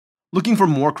Looking for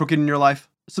more crooked in your life?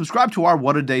 Subscribe to our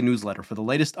What a Day newsletter for the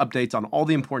latest updates on all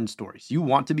the important stories you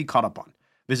want to be caught up on.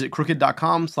 Visit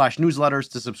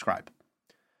crooked.com/newsletters to subscribe.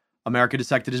 America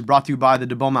Dissected is brought to you by the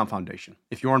de Beaumont Foundation.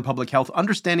 If you're in public health,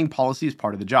 understanding policy is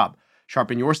part of the job.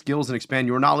 Sharpen your skills and expand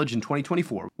your knowledge in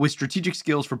 2024 with Strategic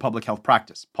Skills for Public Health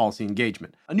Practice, Policy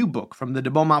Engagement, a new book from the de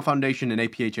Beaumont Foundation and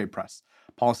APHA Press.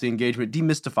 Policy Engagement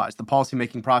demystifies the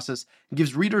policymaking process and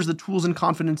gives readers the tools and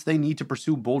confidence they need to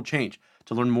pursue bold change.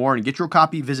 To learn more and get your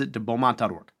copy, visit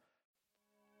debeaumont.org.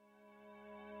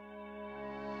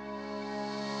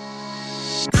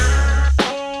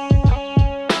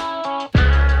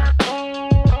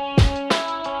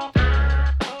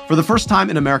 For the first time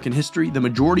in American history, the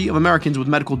majority of Americans with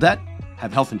medical debt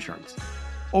have health insurance.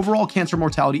 Overall cancer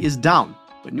mortality is down,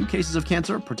 but new cases of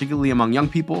cancer, particularly among young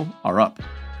people, are up.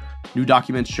 New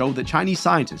documents show that Chinese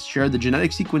scientists shared the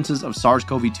genetic sequences of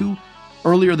SARS-CoV-2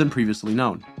 earlier than previously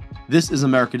known. This is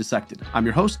America Dissected. I'm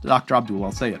your host, Dr. Abdul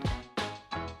al-Sayed.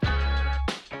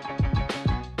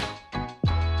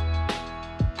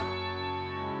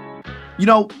 You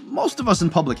know, most of us in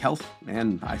public health,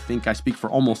 and I think I speak for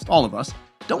almost all of us,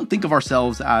 don't think of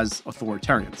ourselves as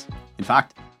authoritarians. In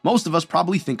fact, most of us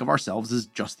probably think of ourselves as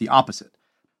just the opposite.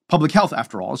 Public health,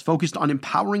 after all, is focused on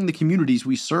empowering the communities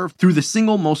we serve through the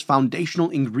single most foundational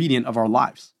ingredient of our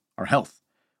lives, our health.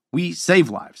 We save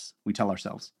lives, we tell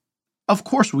ourselves. Of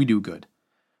course we do good.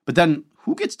 But then,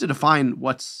 who gets to define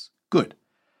what's good?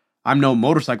 I'm no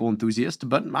motorcycle enthusiast,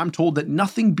 but I'm told that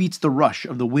nothing beats the rush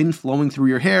of the wind flowing through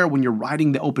your hair when you're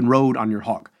riding the open road on your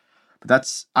hog. But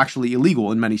that's actually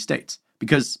illegal in many states,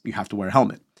 because you have to wear a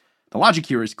helmet. The logic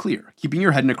here is clear. Keeping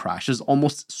your head in a crash is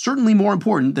almost certainly more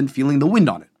important than feeling the wind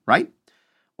on it, right?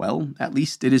 Well, at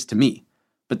least it is to me.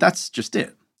 But that's just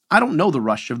it. I don't know the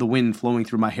rush of the wind flowing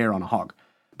through my hair on a hog.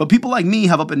 But people like me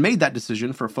have up and made that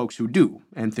decision for folks who do,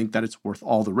 and think that it's worth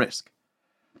all the risk.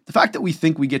 The fact that we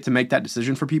think we get to make that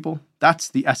decision for people, that's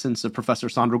the essence of Professor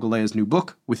Sandro Galea's new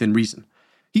book, Within Reason.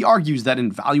 He argues that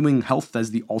in valuing health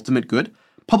as the ultimate good,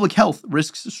 public health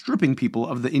risks stripping people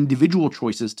of the individual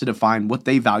choices to define what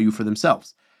they value for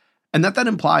themselves, and that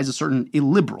implies a certain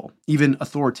illiberal, even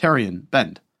authoritarian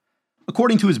bend.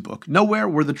 According to his book, nowhere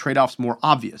were the trade-offs more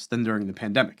obvious than during the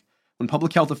pandemic, when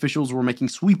public health officials were making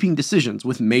sweeping decisions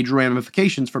with major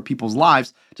ramifications for people's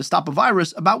lives to stop a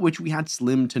virus about which we had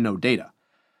slim to no data.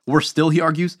 Worse still, he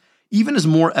argues, even as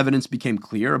more evidence became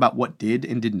clear about what did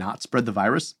and did not spread the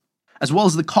virus, as well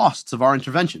as the costs of our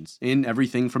interventions in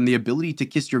everything from the ability to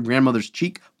kiss your grandmother's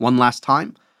cheek one last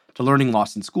time to learning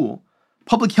loss in school,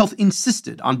 public health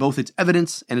insisted on both its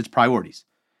evidence and its priorities.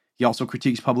 He also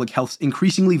critiques public health's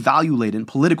increasingly value-laden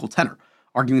political tenor,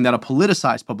 arguing that a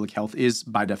politicized public health is,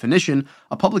 by definition,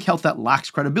 a public health that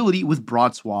lacks credibility with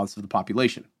broad swaths of the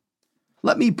population.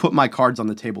 Let me put my cards on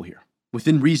the table here.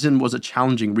 Within Reason was a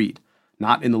challenging read,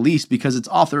 not in the least because its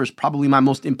author is probably my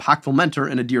most impactful mentor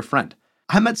and a dear friend.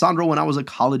 I met Sandro when I was a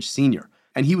college senior,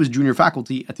 and he was junior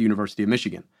faculty at the University of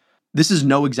Michigan. This is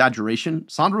no exaggeration.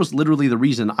 Sandro is literally the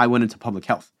reason I went into public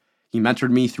health. He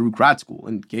mentored me through grad school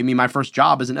and gave me my first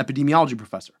job as an epidemiology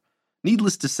professor.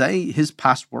 Needless to say, his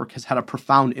past work has had a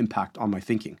profound impact on my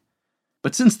thinking.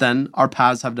 But since then, our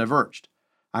paths have diverged.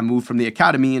 I moved from the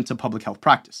academy into public health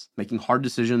practice, making hard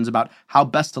decisions about how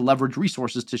best to leverage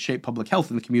resources to shape public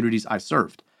health in the communities I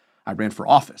served. I ran for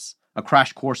office, a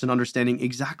crash course in understanding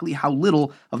exactly how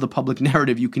little of the public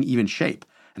narrative you can even shape,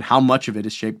 and how much of it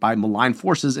is shaped by malign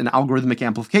forces and algorithmic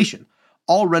amplification,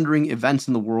 all rendering events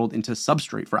in the world into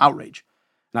substrate for outrage.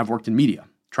 And I've worked in media,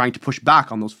 trying to push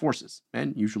back on those forces,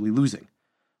 and usually losing.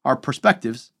 Our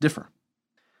perspectives differ.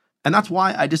 And that's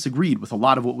why I disagreed with a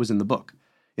lot of what was in the book.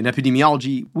 In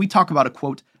epidemiology, we talk about a,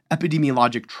 quote,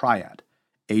 epidemiologic triad: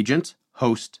 agent,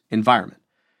 host, environment.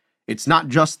 It's not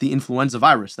just the influenza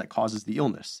virus that causes the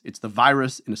illness. It's the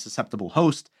virus in a susceptible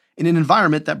host in an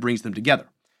environment that brings them together.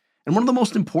 And one of the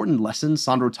most important lessons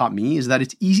Sandro taught me is that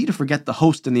it's easy to forget the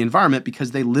host and the environment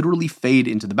because they literally fade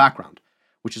into the background,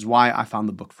 which is why I found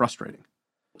the book frustrating.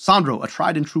 Sandro, a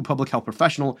tried and true public health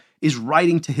professional, is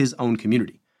writing to his own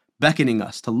community, beckoning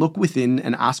us to look within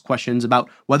and ask questions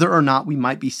about whether or not we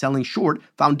might be selling short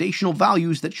foundational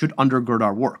values that should undergird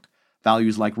our work,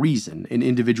 values like reason and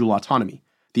individual autonomy,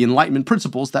 the Enlightenment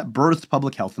principles that birthed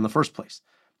public health in the first place.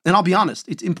 And I'll be honest,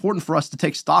 it's important for us to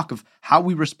take stock of how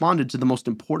we responded to the most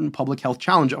important public health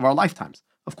challenge of our lifetimes,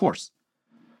 of course.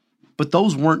 But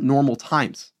those weren't normal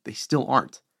times. They still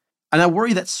aren't. And I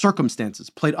worry that circumstances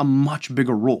played a much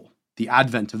bigger role. The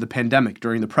advent of the pandemic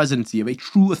during the presidency of a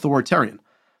true authoritarian,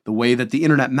 the way that the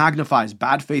internet magnifies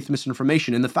bad faith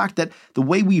misinformation, and the fact that the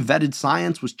way we vetted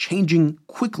science was changing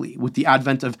quickly with the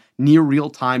advent of near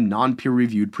real-time,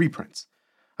 non-peer-reviewed preprints.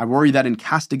 I worry that in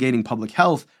castigating public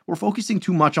health, we're focusing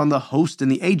too much on the host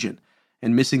and the agent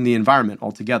and missing the environment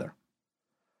altogether.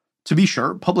 To be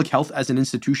sure, public health as an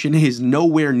institution is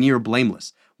nowhere near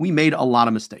blameless. We made a lot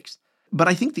of mistakes. But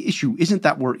I think the issue isn't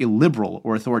that we're illiberal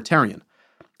or authoritarian.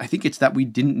 I think it's that we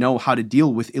didn't know how to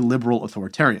deal with illiberal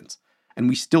authoritarians. And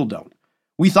we still don't.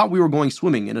 We thought we were going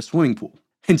swimming in a swimming pool.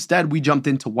 Instead, we jumped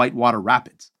into whitewater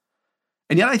rapids.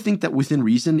 And yet I think that Within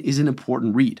Reason is an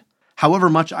important read, however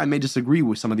much I may disagree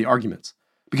with some of the arguments.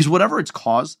 Because whatever its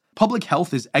cause, public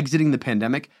health is exiting the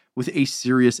pandemic with a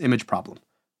serious image problem,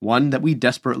 one that we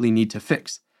desperately need to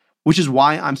fix, which is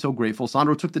why I'm so grateful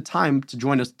Sandro took the time to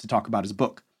join us to talk about his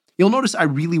book. You'll notice I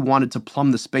really wanted to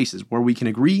plumb the spaces where we can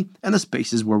agree and the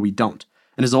spaces where we don't.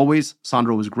 And as always,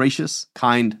 Sandro was gracious,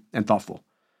 kind, and thoughtful.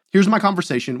 Here's my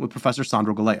conversation with Professor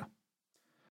Sandro Galea.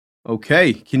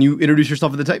 Okay, can you introduce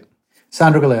yourself at the tape?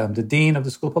 Sandro Galea, I'm the Dean of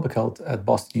the School of Public Health at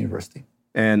Boston University.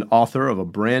 And author of a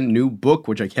brand new book,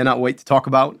 which I cannot wait to talk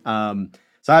about.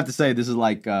 So I have to say, this is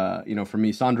like, for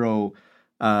me, Sandro,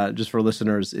 just for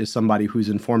listeners, is somebody who's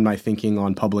informed my thinking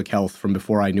on public health from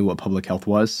before I knew what public health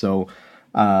was. So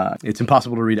it's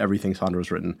impossible to read everything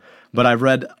Sandro's written. But I've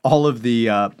read all of the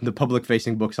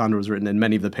public-facing books Sandro's written and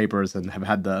many of the papers and have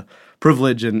had the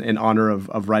privilege and honor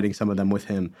of writing some of them with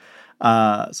him.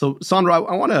 So Sandro,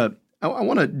 I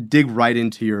want to dig right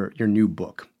into your new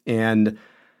book. And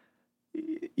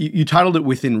you titled it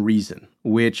Within Reason,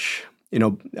 which,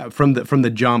 from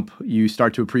the jump, you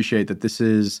start to appreciate that this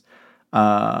is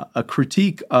a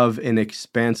critique of an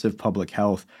expansive public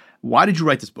health. Why did you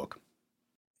write this book?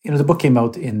 The book came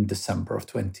out in December of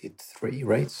 23,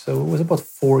 right? So it was about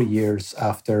 4 years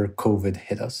after COVID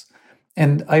hit us.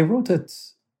 And I wrote it,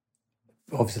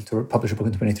 obviously, to publish a book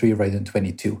in 23, right in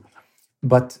 22.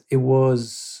 But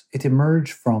it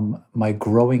emerged from my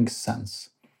growing sense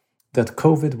that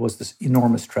COVID was this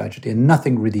enormous tragedy, and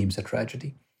nothing redeems a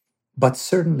tragedy. But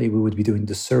certainly we would be doing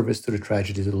disservice to the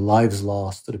tragedy, to the lives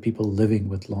lost, to the people living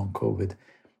with long COVID,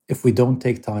 if we don't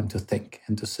take time to think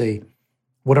and to say,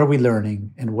 what are we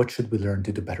learning and what should we learn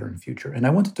to do better in the future? And I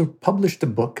wanted to publish the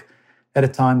book at a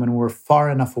time when we're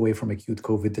far enough away from acute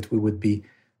COVID that we would be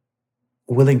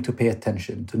willing to pay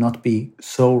attention, to not be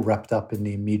so wrapped up in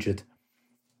the immediate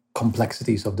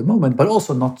complexities of the moment, but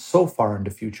also not so far in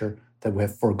the future that we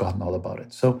have forgotten all about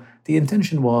it. So the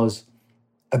intention was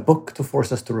a book to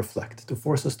force us to reflect, to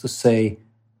force us to say,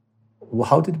 well,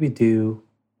 how did we do?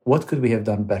 What could we have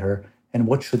done better? And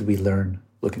what should we learn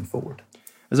looking forward?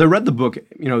 As I read the book,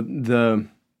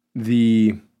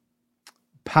 the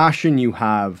passion you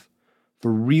have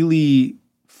for really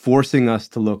forcing us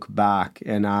to look back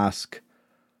and ask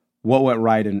what went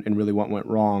right and really what went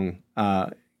wrong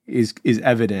is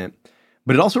evident.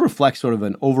 But it also reflects sort of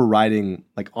an overriding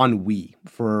ennui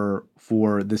for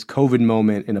this COVID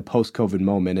moment and a post-COVID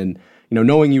moment. And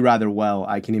knowing you rather well,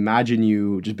 I can imagine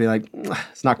you just being like,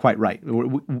 it's not quite right.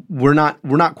 We're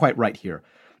not quite right here.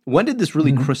 When did this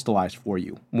really crystallize for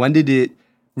you? When did it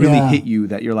really hit you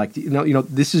that you're like,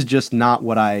 this is just not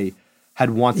what I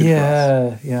had wanted for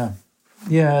us?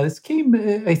 Yeah. This came,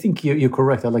 I think you're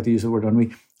correct. I like to use the word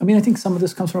ennui. I mean, I think some of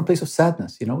this comes from a place of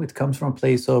sadness. It comes from a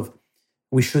place of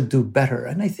we should do better.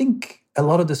 And I think a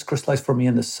lot of this crystallized for me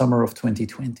in the summer of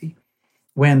 2020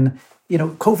 when,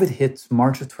 COVID hit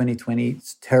March of 2020.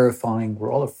 It's terrifying.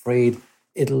 We're all afraid.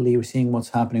 Italy, we're seeing what's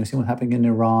happening. We're seeing what's happening in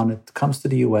Iran. It comes to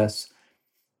the US.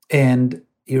 And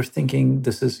you're thinking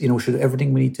this is, we should do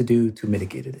everything we need to do to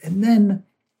mitigate it. And then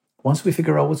once we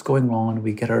figure out what's going on,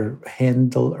 we get our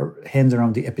hands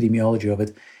around the epidemiology of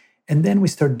it. And then we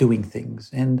start doing things.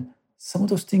 And some of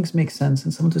those things make sense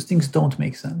and some of those things don't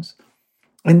make sense.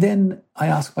 And then I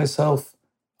ask myself,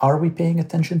 are we paying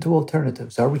attention to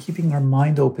alternatives? Are we keeping our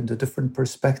mind open to different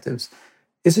perspectives?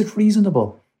 Is it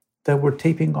reasonable that we're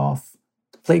taping off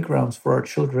the playgrounds for our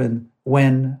children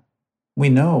when we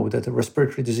know that the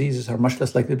respiratory diseases are much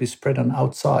less likely to be spread on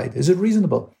outside? Is it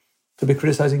reasonable to be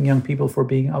criticizing young people for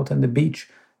being out on the beach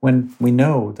when we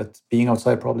know that being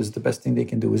outside probably is the best thing they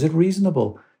can do? Is it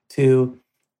reasonable to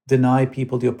deny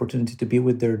people the opportunity to be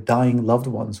with their dying loved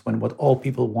ones when what all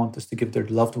people want is to give their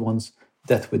loved ones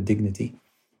death with dignity?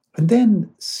 And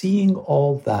then seeing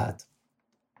all that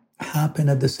happen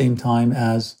at the same time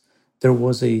as there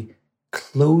was a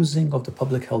closing of the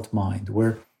public health mind,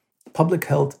 where public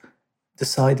health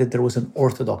decided there was an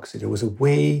orthodoxy, there was a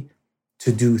way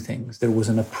to do things, there was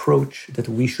an approach that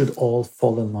we should all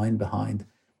fall in line behind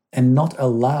and not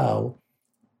allow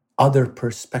other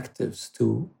perspectives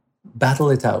to battle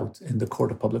it out in the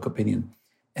court of public opinion.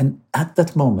 And at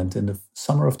that moment, in the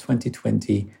summer of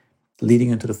 2020, leading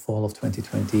into the fall of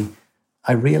 2020,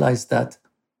 I realized that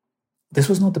this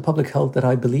was not the public health that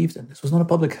I believed in. This was not a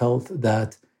public health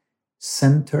that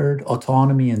centered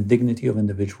autonomy and dignity of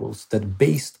individuals, that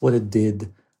based what it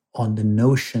did on the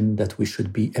notion that we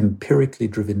should be empirically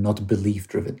driven, not belief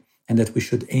driven, and that we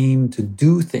should aim to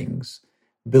do things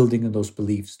building on those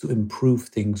beliefs to improve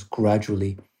things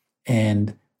gradually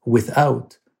and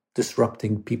without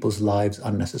disrupting people's lives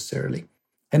unnecessarily.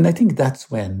 And I think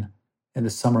that's when, in the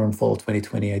summer and fall of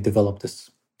 2020, I developed this,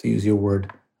 to use your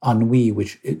word, ennui,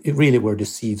 which it really were the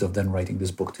seeds of then writing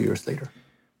this book 2 years later.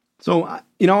 So, I'm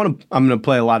going to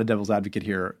play a lot of devil's advocate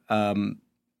here,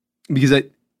 because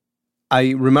I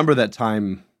remember that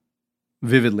time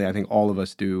vividly. I think all of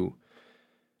us do.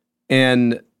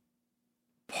 And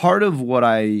part of what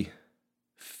I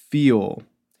feel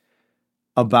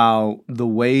about the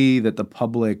way that the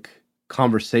public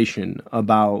conversation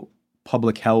about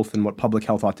public health and what public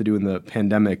health ought to do in the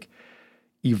pandemic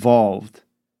evolved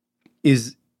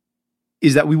is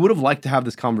that we would have liked to have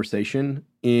this conversation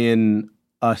in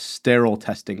a sterile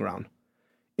testing ground,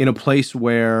 in a place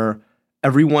where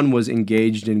everyone was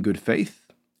engaged in good faith,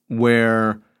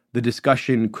 where the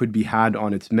discussion could be had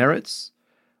on its merits,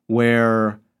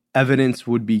 where evidence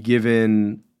would be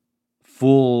given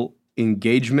full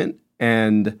engagement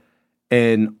and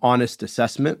an honest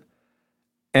assessment.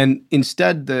 And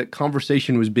instead, the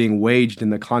conversation was being waged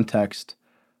in the context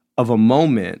of a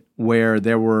moment where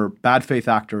there were bad faith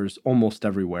actors almost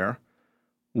everywhere,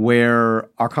 where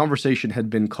our conversation had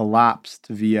been collapsed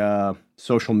via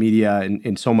social media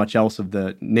and so much else of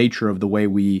the nature of the way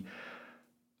we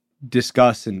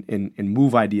discuss and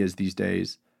move ideas these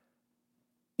days,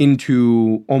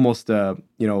 into almost a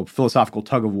philosophical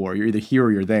tug of war. You're either here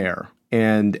or you're there.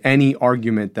 And any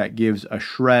argument that gives a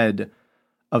shred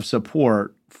of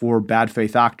support for bad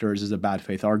faith actors is a bad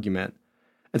faith argument.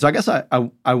 And so I guess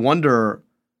I wonder,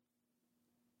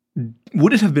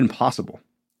 would it have been possible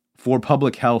for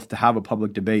public health to have a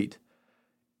public debate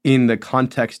in the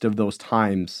context of those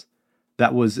times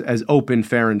that was as open,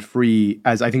 fair, and free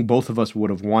as I think both of us would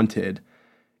have wanted,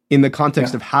 in the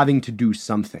context of having to do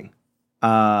something?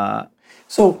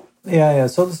 So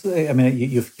this, I mean,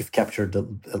 you've captured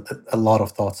a lot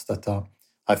of thoughts that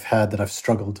I've had, that I've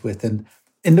struggled with. And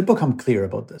in the book, I'm clear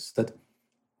about this, that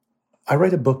I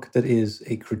write a book that is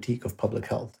a critique of public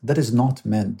health, that is not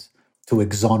meant to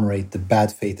exonerate the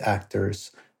bad faith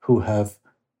actors who have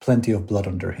plenty of blood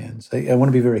on their hands. I want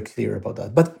to be very clear about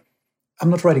that. But I'm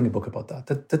not writing a book about that.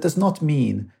 That does not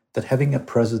mean that having a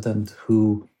president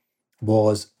who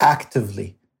was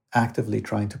actively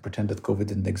trying to pretend that COVID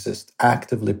didn't exist,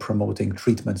 actively promoting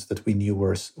treatments that we knew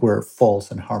were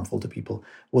false and harmful to people,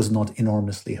 was not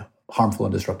enormously harmful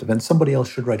and disruptive. And somebody else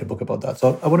should write a book about that.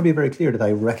 So I want to be very clear that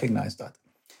I recognize that.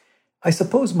 I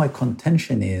suppose my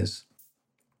contention is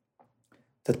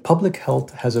that public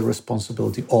health has a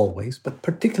responsibility always, but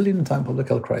particularly in a time of public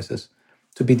health crisis,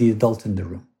 to be the adult in the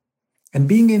room. And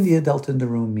being in the adult in the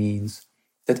room means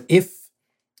that if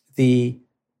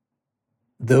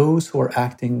those who are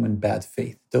acting in bad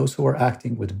faith, those who are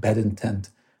acting with bad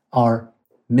intent, are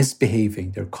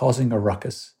misbehaving, they're causing a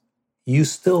ruckus, you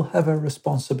still have a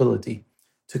responsibility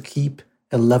to keep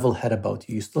a level head about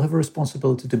you. You still have a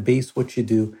responsibility to base what you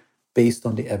do based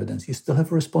on the evidence. You still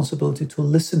have a responsibility to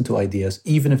listen to ideas,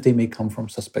 even if they may come from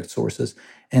suspect sources,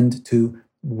 and to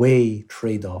weigh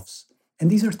trade-offs. And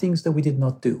these are things that we did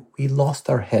not do. We lost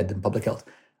our head in public health.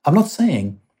 I'm not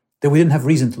saying that we didn't have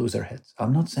reason to lose our heads.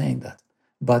 I'm not saying that.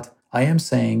 But I am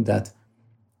saying that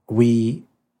we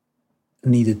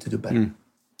needed to do better.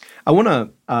 I want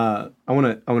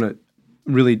to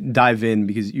really dive in,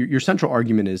 because your central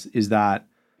argument is that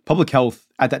public health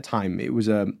at that time, it was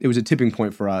a tipping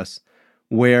point for us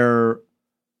where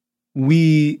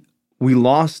we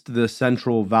lost the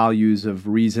central values of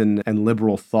reason and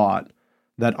liberal thought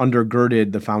that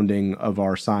undergirded the founding of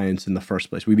our science in the first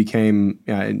place. We became,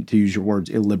 to use your words,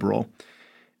 illiberal.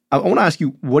 I want to ask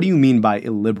you, what do you mean by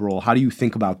illiberal? How do you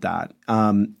think about that?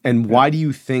 And why do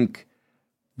you think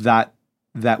that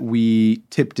we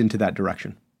tipped into that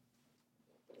direction?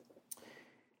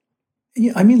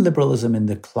 Yeah, I mean liberalism in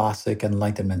the classic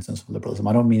Enlightenment sense of liberalism.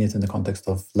 I don't mean it in the context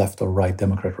of left or right,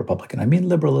 Democrat, Republican. I mean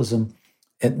liberalism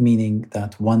at meaning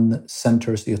that one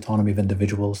centers the autonomy of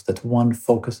individuals, that one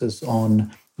focuses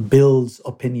on, builds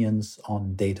opinions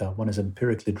on data, one is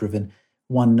empirically driven,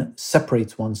 one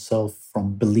separates oneself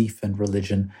from belief and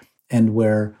religion, and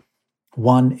where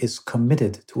one is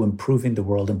committed to improving the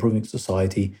world, improving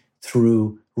society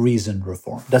through reasoned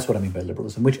reform. That's what I mean by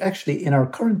liberalism, which actually in our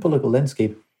current political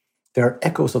landscape, there are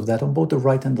echoes of that on both the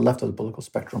right and the left of the political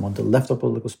spectrum. On the left of the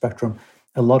political spectrum,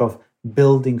 a lot of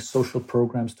building social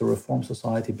programs to reform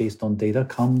society based on data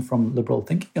come from liberal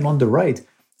thinking. And on the right,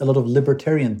 a lot of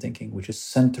libertarian thinking, which is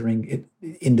centering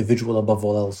individual above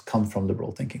all else, come from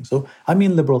liberal thinking. So I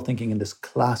mean liberal thinking in this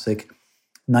classic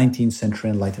 19th century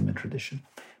Enlightenment tradition.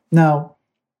 Now,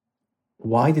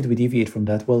 why did we deviate from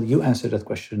that? Well, you answered that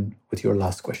question with your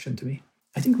last question to me.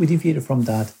 I think we deviated from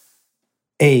that,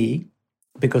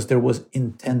 because there was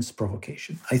intense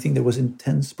provocation. I think there was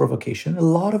intense provocation. A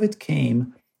lot of it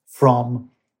came from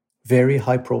very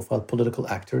high-profile political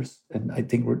actors, and I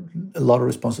think a lot of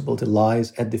responsibility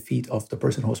lies at the feet of the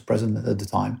person who was president at the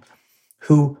time,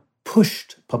 who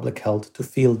pushed public health to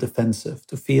feel defensive,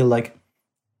 to feel like,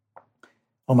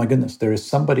 oh my goodness, there is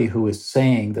somebody who is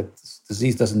saying that this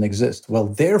disease doesn't exist. Well,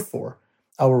 therefore,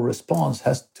 our response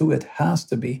has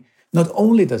to be, not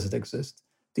only does it exist,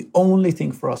 the only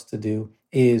thing for us to do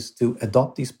is to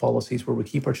adopt these policies where we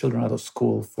keep our children out of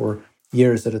school for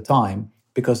years at a time,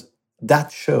 because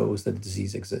that shows that the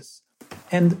disease exists.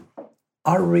 And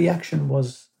our reaction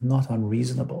was not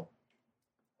unreasonable.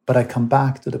 But I come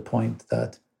back to the point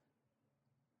that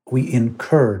we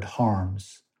incurred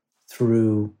harms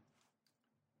through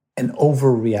an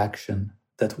overreaction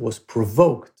that was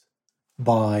provoked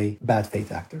by bad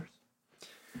faith actors.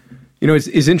 You know,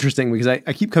 it's interesting because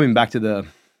I keep coming back to the,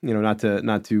 not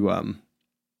to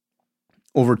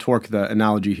over-torque the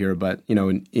analogy here, but,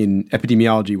 in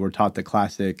epidemiology, we're taught the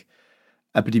classic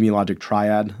epidemiologic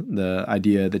triad, the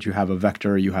idea that you have a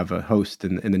vector, you have a host,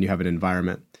 and then you have an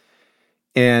environment.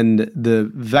 And the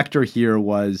vector here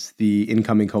was the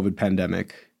incoming COVID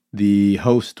pandemic. The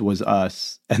host was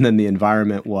us, and then the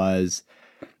environment was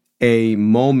a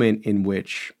moment in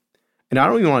which, and I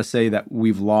don't even want to say that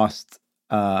we've lost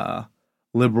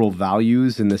liberal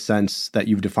values in the sense that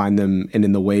you've defined them, and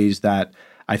in the ways that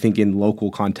I think in local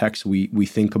contexts we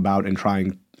think about and try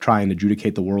and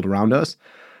adjudicate the world around us,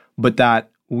 but that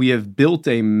we have built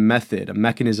a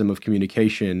mechanism of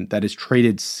communication that has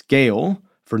traded scale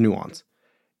for nuance.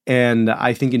 And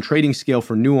I think in trading scale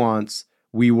for nuance,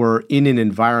 we were in an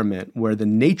environment where the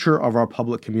nature of our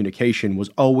public communication was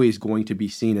always going to be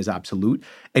seen as absolute.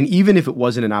 And even if it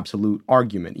wasn't an absolute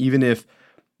argument, even if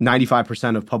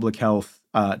 95% of public health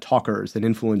talkers and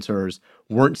influencers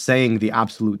weren't saying the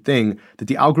absolute thing, that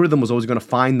the algorithm was always going to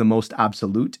find the most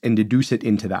absolute and deduce it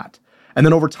into that. And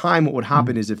then over time, what would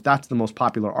happen is if that's the most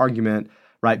popular argument,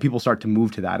 right, people start to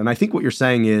move to that. And I think what you're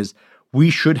saying is we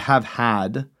should have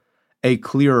had a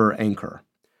clearer anchor.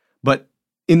 But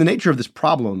in the nature of this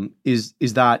problem is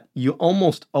that you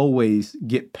almost always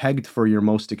get pegged for your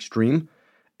most extreme.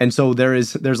 And so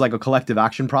there's like a collective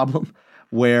action problem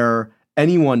where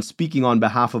anyone speaking on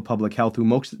behalf of public health who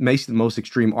makes the most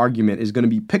extreme argument is going to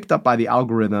be picked up by the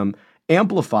algorithm,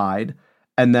 amplified,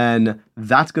 and then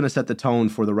that's going to set the tone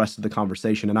for the rest of the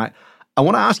conversation. And I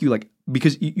want to ask you, like,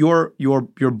 because your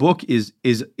book is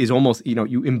almost,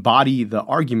 you embody the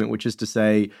argument, which is to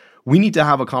say we need to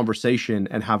have a conversation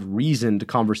and have reasoned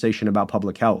conversation about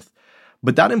public health.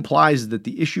 But that implies that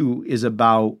the issue is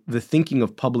about the thinking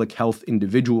of public health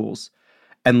individuals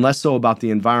and less so about the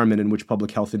environment in which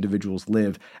public health individuals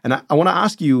live. And I want to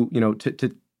ask you,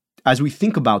 to as we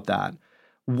think about that,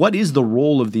 what is the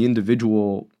role of the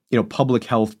individual, public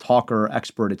health talker,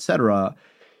 expert, et cetera,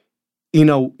 in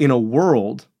a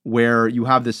world where you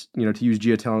have this, to use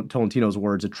Gia Tolentino's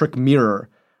words, a trick mirror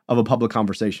of a public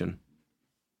conversation?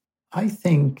 I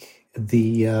think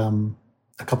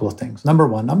a couple of things. Number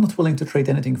one, I'm not willing to trade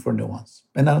anything for nuance,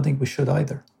 and I don't think we should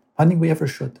either. I don't think we ever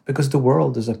should, because the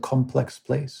world is a complex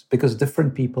place, because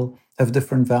different people have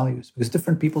different values, because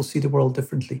different people see the world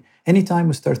differently. Anytime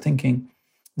we start thinking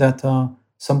that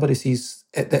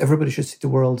that everybody should see the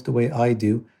world the way I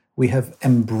do, we have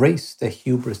embraced a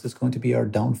hubris that's going to be our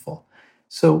downfall.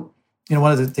 So,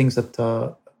 one of the things that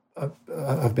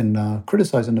I've been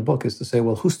criticized in the book is to say,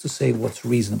 well, who's to say what's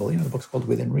reasonable? The book's called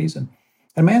Within Reason.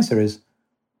 And my answer is,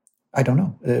 I don't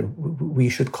know. We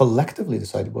should collectively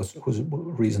decide who's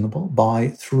reasonable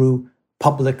through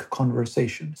public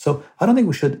conversation. So I don't think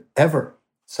we should ever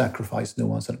sacrifice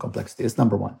nuance and complexity. It's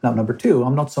number one. Now, number two,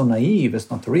 I'm not so naive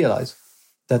as not to realize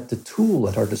that the tool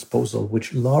at our disposal,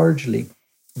 which largely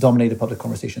dominated public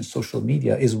conversation, social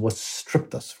media, is what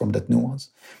stripped us from that nuance.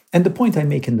 And the point I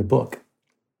make in the book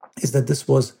is that this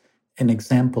was an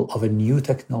example of a new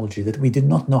technology that we did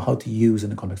not know how to use in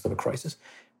the context of a crisis.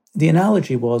 The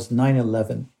analogy was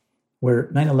 9/11, where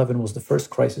 9/11 was the first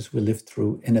crisis we lived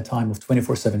through in a time of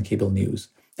 24/7 cable news.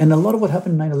 And a lot of what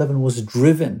happened in 9/11 was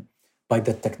driven by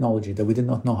that technology that we did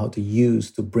not know how to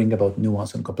use to bring about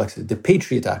nuance and complexity. The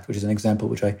Patriot Act, which is an example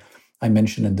which I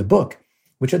mentioned in the book,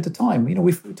 which at the time,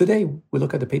 today we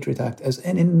look at the Patriot Act as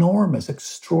an enormous,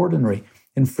 extraordinary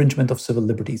infringement of civil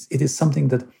liberties. It is something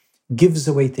that gives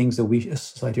away things that we as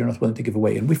society are not willing to give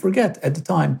away. And we forget at the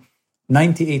time,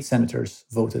 98 senators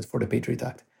voted for the Patriot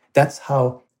Act. That's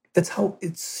how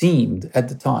it seemed at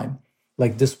the time,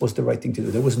 like this was the right thing to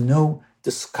do. There was no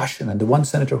discussion, and the one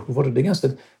senator who voted against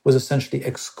it was essentially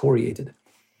excoriated.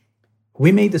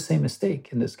 We made the same mistake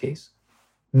in this case,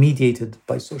 mediated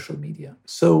by social media.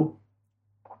 So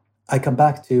I come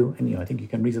back to, and I think you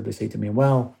can reasonably say to me,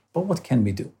 well, but what can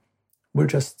we do? We're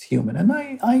just human. And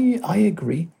I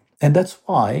agree. And that's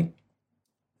why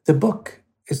the book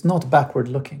is not backward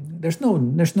looking. There's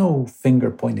no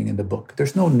finger pointing in the book.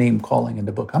 There's no name calling in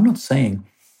the book. I'm not saying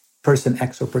person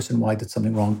X or person Y did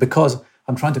something wrong because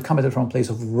I'm trying to come at it from a place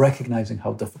of recognizing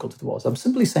how difficult it was. I'm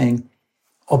simply saying,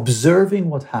 observing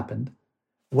what happened,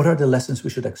 what are the lessons we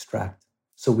should extract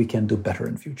so we can do better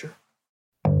in future?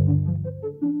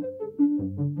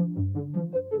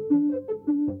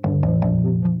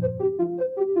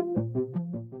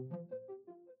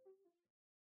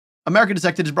 America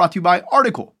Dissected is brought to you by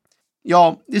Article.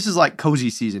 Y'all, this is like cozy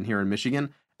season here in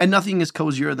Michigan, and nothing is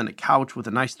cozier than a couch with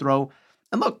a nice throw.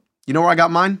 And look, you know where I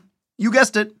got mine? You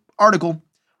guessed it, Article.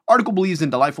 Article believes in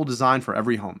delightful design for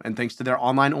every home, and thanks to their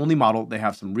online-only model, they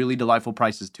have some really delightful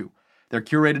prices too. Their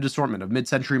curated assortment of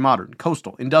mid-century modern,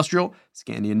 coastal, industrial,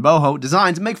 Scandinavian boho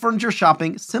designs make furniture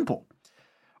shopping simple.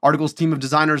 Article's team of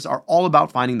designers are all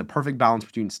about finding the perfect balance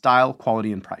between style,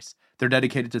 quality, and price. They're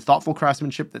dedicated to thoughtful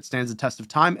craftsmanship that stands the test of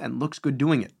time and looks good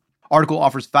doing it. Article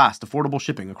offers fast, affordable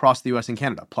shipping across the US and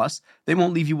Canada. Plus, they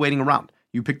won't leave you waiting around.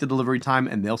 You pick the delivery time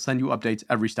and they'll send you updates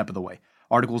every step of the way.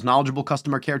 Article's knowledgeable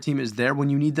customer care team is there when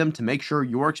you need them to make sure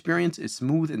your experience is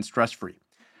smooth and stress-free.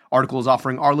 Article is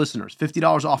offering our listeners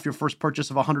 $50 off your first purchase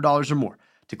of $100 or more.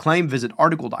 To claim, visit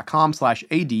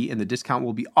article.com/AD and the discount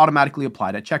will be automatically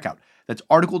applied at checkout. That's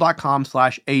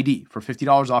article.com/AD for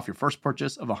 $50 off your first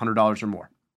purchase of $100 or more.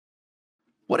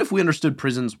 What if we understood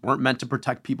prisons weren't meant to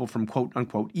protect people from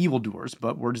quote-unquote evildoers,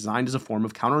 but were designed as a form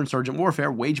of counterinsurgent warfare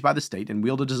waged by the state and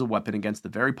wielded as a weapon against the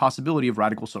very possibility of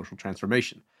radical social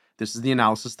transformation? This is the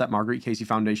analysis that Marguerite Casey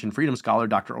Foundation freedom scholar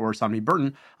Dr. Orsamny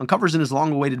Burton uncovers in his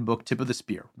long-awaited book Tip of the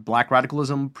Spear, Black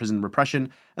Radicalism, Prison Repression,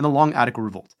 and the Long Attica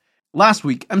Revolt. Last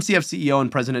week, MCF CEO and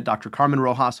President Dr. Carmen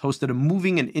Rojas hosted a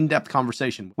moving and in-depth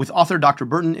conversation with author Dr.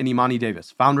 Burton and Imani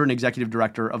Davis, founder and executive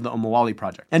director of the Omowale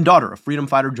Project, and daughter of freedom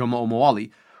fighter Jomo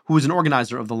Omowale, who was an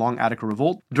organizer of the Long Attica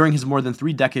Revolt during his more than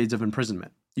 3 decades of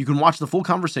imprisonment. You can watch the full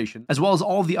conversation, as well as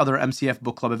all of the other MCF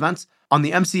Book Club events, on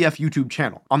the MCF YouTube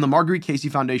channel, on the Marguerite Casey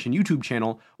Foundation YouTube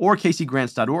channel, or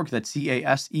caseygrants.org, that's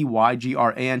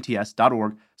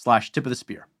CASEYGRANTS.org/tip of the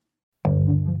spear.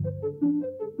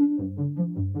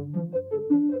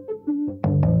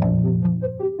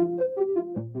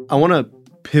 I want to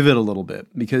pivot a little bit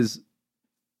because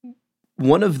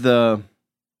one of the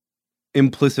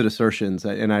implicit assertions,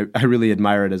 and I really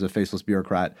admire it as a faceless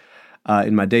bureaucrat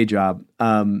in my day job,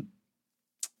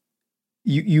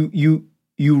 you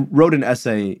wrote an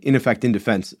essay, in effect, in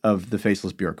defense of the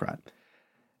faceless bureaucrat.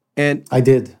 And I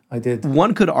did.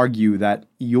 One could argue that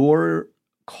your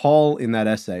call in that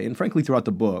essay, and frankly throughout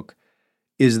the book,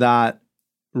 is that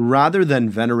rather than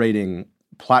venerating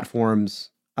platforms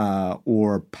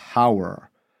or power,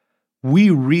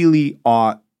 we really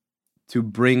ought to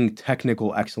bring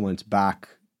technical excellence back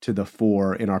to the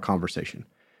fore in our conversation.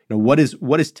 You know, what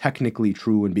is technically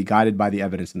true and be guided by the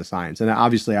evidence and the science. And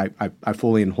obviously, I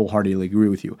fully and wholeheartedly agree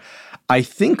with you. I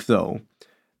think, though,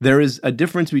 there is a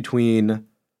difference between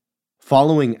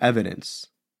following evidence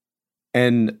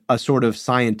and a sort of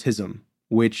scientism,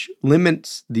 which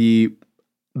limits the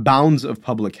bounds of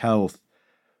public health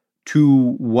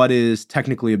to what is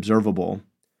technically observable,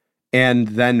 and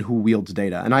then who wields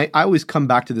data. And I always come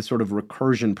back to this sort of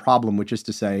recursion problem, which is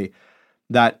to say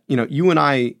that, you know, you and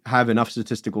I have enough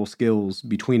statistical skills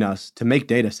between us to make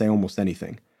data say almost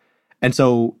anything. And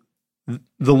so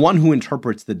the one who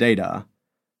interprets the data,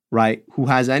 right, who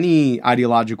has any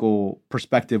ideological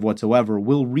perspective whatsoever,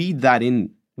 will read that in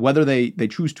whether they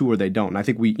choose to or they don't. And I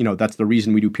think that's the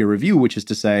reason we do peer review, which is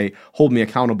to say, hold me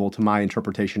accountable to my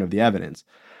interpretation of the evidence.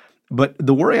 But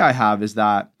the worry I have is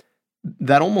that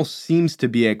almost seems to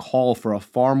be a call for a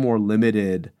far more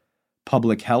limited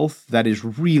public health that is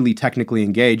really technically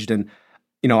engaged. And,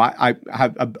 you know, I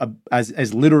have,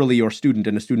 as literally your student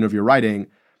and a student of your writing,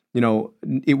 you know,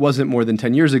 it wasn't more than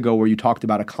 10 years ago where you talked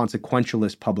about a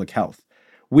consequentialist public health,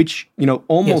 which, you know,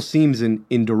 almost seems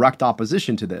in direct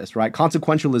opposition to this, right?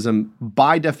 Consequentialism,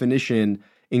 by definition,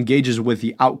 engages with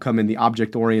the outcome and the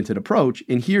object-oriented approach.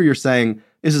 And here you're saying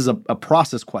this is a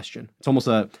process question. It's almost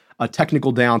a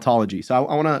technical deontology. So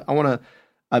I want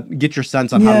to get your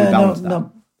sense on how we balance that.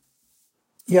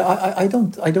 Yeah, I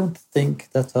don't think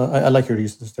that I like your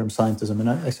use of this term scientism, and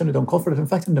I certainly don't call for it. In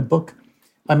fact, in the book,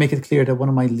 I make it clear that one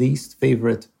of my least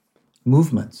favorite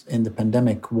movements in the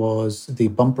pandemic was the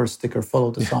bumper sticker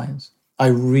 "Follow the Science." I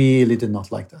really did not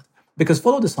like that because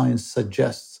 "Follow the Science"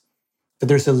 suggests that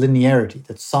there's a linearity,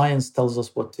 that science tells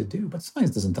us what to do, but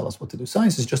science doesn't tell us what to do.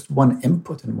 Science is just one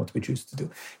input in what we choose to do.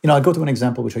 I go to an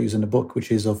example which I use in the book,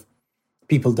 which is of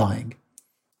people dying.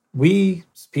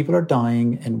 People are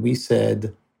dying, and we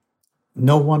said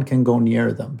no one can go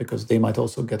near them because they might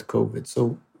also get COVID.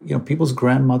 So, people's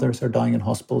grandmothers are dying in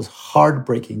hospitals,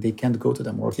 heartbreaking. They can't go to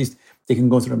them, or at least they can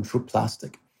go to them through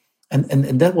plastic.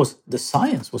 And that was, the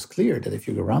science was clear that if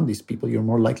you're around these people,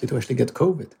 you're more likely to actually get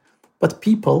COVID. But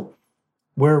people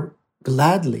were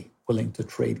gladly willing to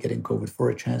trade getting COVID for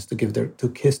a chance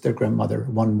to kiss their grandmother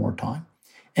one more time.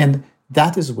 And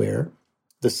that is where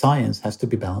the science has to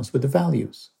be balanced with the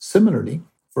values. Similarly,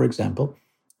 for example,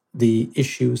 the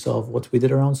issues of what we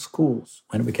did around schools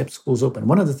when we kept schools open.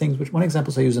 One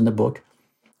example I use in the book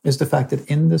is the fact that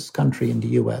in this country, in the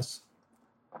US,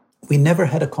 we never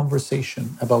had a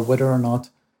conversation about whether or not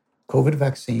COVID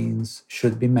vaccines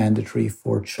should be mandatory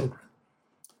for children.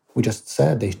 We just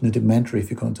said they should be mandatory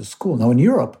if you go into school. Now, in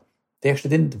Europe, they actually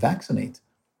didn't vaccinate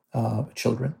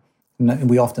children. And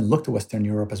we often look to Western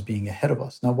Europe as being ahead of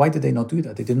us. Now, why did they not do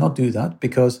that? They did not do that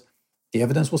because the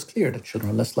evidence was clear that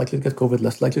children are less likely to get COVID,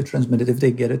 less likely to transmit it. If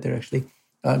they get it, they're actually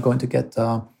going to get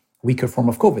a weaker form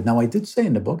of COVID. Now, I did say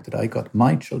in the book that I got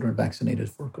my children vaccinated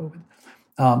for COVID.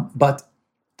 But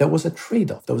there was a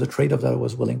trade-off. There was a trade-off that I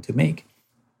was willing to make.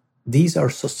 These are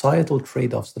societal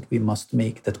trade-offs that we must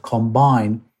make that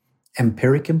combine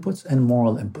empiric inputs and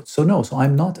moral inputs. So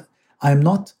I'm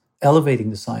not elevating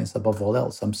the science above all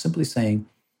else. I'm simply saying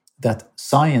that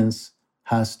science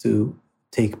has to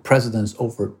take precedence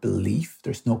over belief.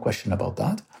 There's no question about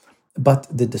that. But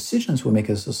the decisions we make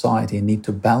as a society need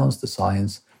to balance the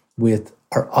science with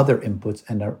our other inputs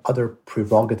and our other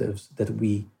prerogatives that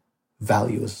we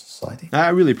value as a society. I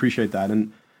really appreciate that.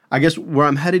 And I guess where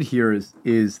I'm headed here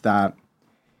is that,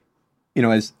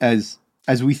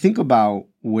 as we think about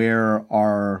where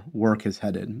our work is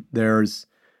headed, there's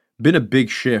been a big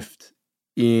shift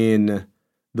in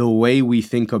the way we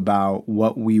think about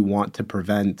what we want to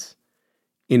prevent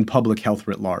in public health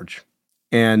writ large.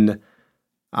 And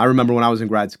I remember when I was in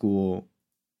grad school,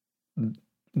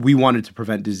 we wanted to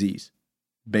prevent disease,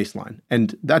 baseline.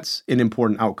 And that's an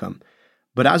important outcome.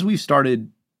 But as we've started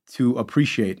to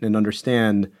appreciate and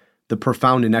understand the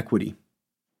profound inequity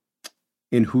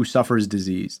in who suffers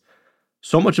disease,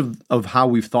 so much of how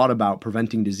we've thought about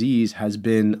preventing disease has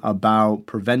been about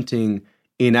preventing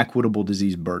inequitable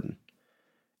disease burden.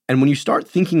 And when you start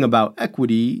thinking about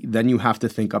equity, then you have to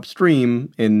think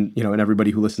upstream. And everybody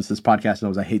who listens to this podcast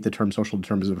knows I hate the term social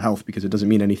determinants of health because it doesn't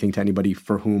mean anything to anybody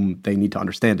for whom they need to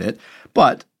understand it.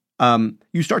 But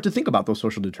you start to think about those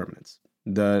social determinants.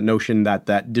 The notion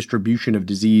that distribution of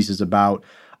disease is about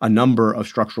a number of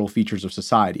structural features of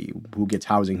society: who gets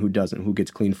housing, who doesn't, who gets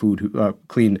clean food,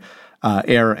 clean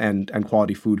air and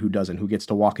quality food, who doesn't, who gets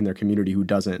to walk in their community, who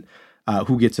doesn't,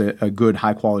 who gets a good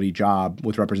high quality job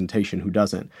with representation, who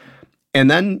doesn't. And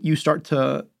then you start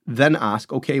to then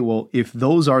ask, okay, well, if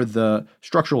those are the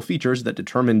structural features that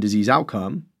determine disease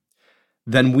outcome,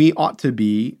 then we ought to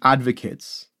be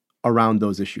advocates around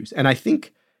those issues. And I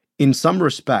think in some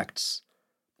respects,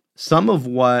 some of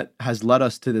what has led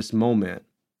us to this moment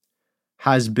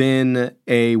has been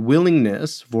a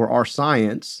willingness for our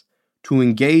science to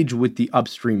engage with the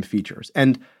upstream features.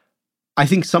 And I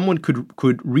think someone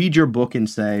could read your book and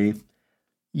say,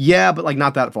 yeah, but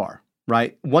not that far,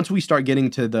 right? Once we start getting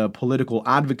to the political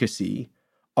advocacy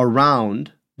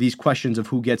around these questions of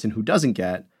who gets and who doesn't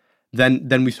get,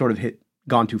 then we sort of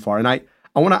gone too far. And I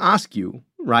want to ask you,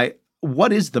 right,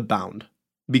 what is the bound?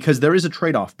 Because there is a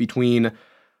trade-off between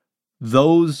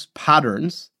those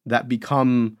patterns that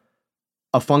become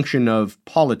a function of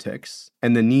politics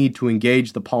and the need to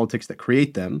engage the politics that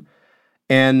create them,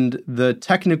 and the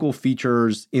technical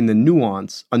features in the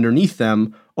nuance underneath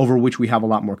them over which we have a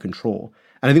lot more control.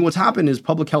 And I think what's happened is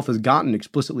public health has gotten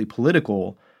explicitly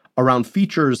political around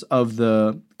features of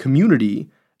the community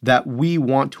that we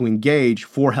want to engage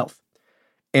for health.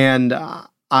 And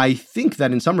I think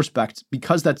that in some respects,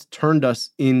 because that's turned us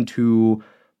into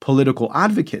political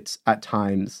advocates at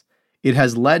times, it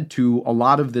has led to a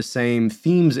lot of the same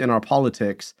themes in our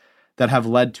politics that have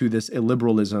led to this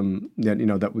illiberalism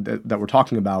that we're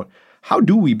talking about. How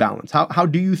do we balance? How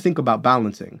do you think about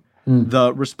balancing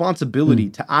the responsibility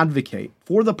to advocate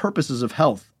for the purposes of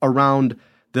health around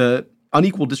the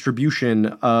unequal distribution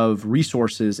of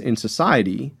resources in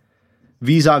society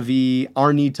vis-a-vis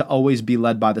our need to always be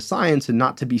led by the science and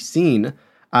not to be seen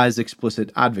as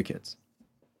explicit advocates?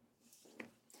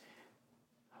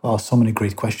 Oh, so many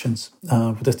great questions.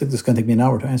 But this is going to take me an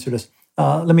hour to answer this.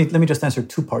 Let me just answer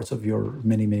two parts of your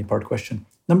many part question.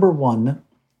 Number one,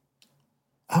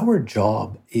 our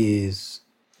job is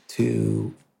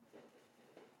to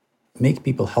make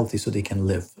people healthy so they can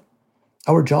live.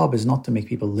 Our job is not to make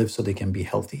people live so they can be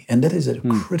healthy. And that is a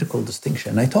critical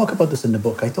distinction. I talk about this in the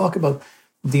book. I talk about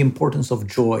the importance of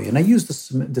joy. And I use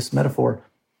this metaphor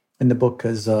in the book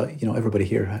because, everybody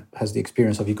here has the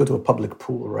experience of you go to a public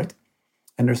pool, right?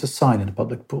 And there's a sign in the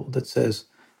public pool that says,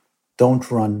 don't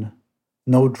run,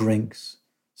 no drinks,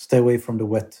 stay away from the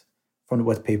wet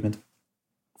pavement,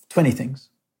 20 things.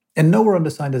 And nowhere on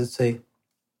the sign does it say,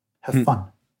 have fun.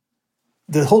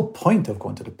 The whole point of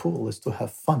going to the pool is to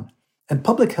have fun. And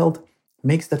public health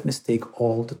makes that mistake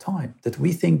all the time, that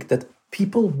we think that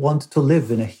people want to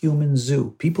live in a human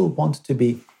zoo. People want to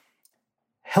be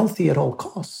healthy at all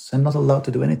costs and not allowed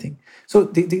to do anything. So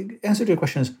the answer to your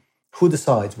question is, who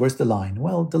decides? Where's the line?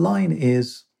 Well, the line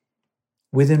is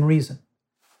within reason.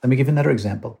 Let me give you another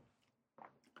example.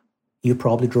 You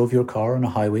probably drove your car on a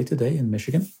highway today in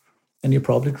Michigan, and you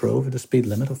probably drove at a speed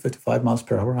limit of 55 miles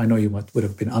per hour. I know you would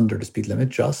have been under the speed limit,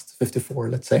 just 54,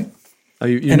 let's say. Oh,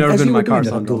 you've never been in my car,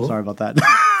 Sandro. I'm sorry about that.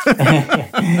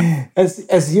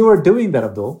 As you are doing that,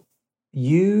 Abdul,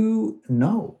 you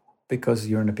know, because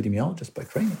you're an epidemiologist by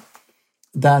training,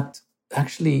 that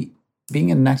actually being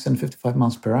in an accident at 55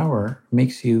 miles per hour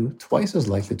makes you twice as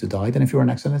likely to die than if you were in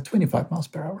an accident at 25 miles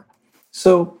per hour.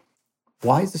 So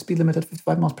why is the speed limit at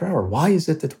 55 miles per hour? Why is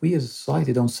it that we as a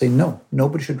society don't say, no,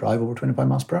 nobody should drive over 25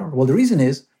 miles per hour? Well, the reason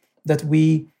is that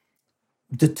we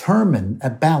determine a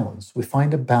balance. We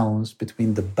find a balance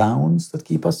between the bounds that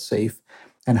keep us safe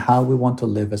and how we want to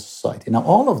live as a society. Now,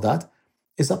 all of that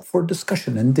is up for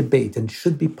discussion and debate and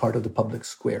should be part of the public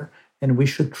square. And we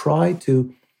should try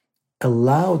to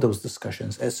allow those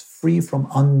discussions as free from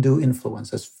undue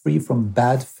influence, as free from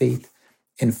bad faith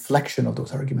inflection of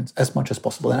those arguments as much as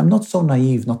possible. And I'm not so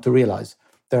naive not to realize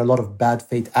there are a lot of bad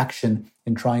faith action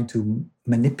in trying to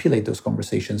manipulate those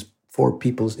conversations for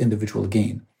people's individual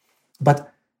gain.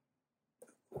 But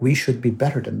we should be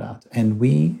better than that. And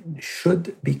we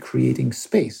should be creating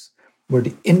space where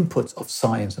the inputs of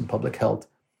science and public health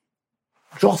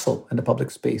jostle in the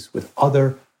public space with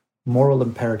other moral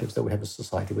imperatives that we have as a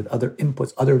society, with other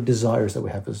inputs, other desires that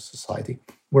we have as a society,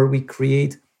 where we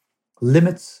create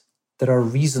limits that are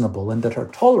reasonable and that are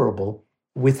tolerable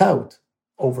without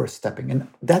overstepping. And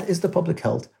that is the public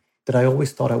health that I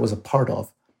always thought I was a part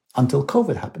of until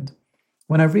COVID happened.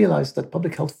 When I realized that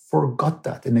public health forgot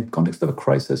that in the context of a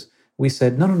crisis, we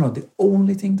said, no, the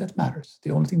only thing that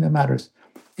matters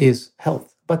is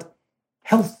health. But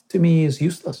health to me is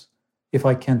useless if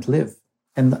I can't live.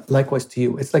 And likewise to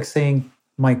you, it's like saying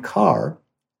my car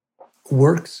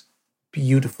works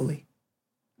beautifully,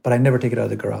 but I never take it out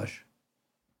of the garage.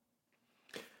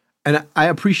 And I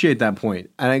appreciate that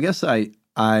point. And I guess you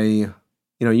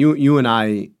and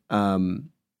I,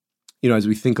 as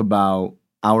we think about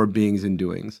our beings and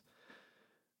doings,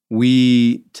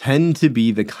 we tend to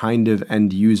be the kind of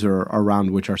end user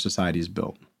around which our society is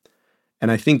built.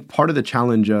 And I think part of the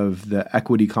challenge of the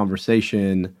equity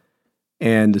conversation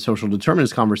and the social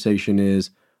determinants conversation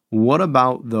is, what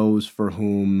about those for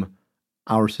whom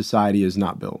our society is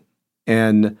not built?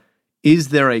 And is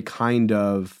there a kind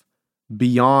of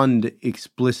beyond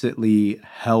explicitly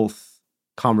health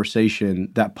conversation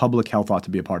that public health ought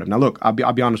to be a part of? Now, look, I'll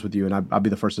be honest with you, and I'll be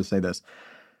the first to say this.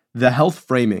 The health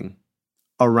framing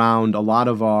around a lot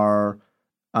of our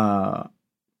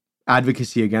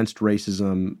advocacy against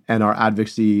racism and our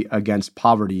advocacy against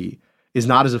poverty is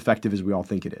not as effective as we all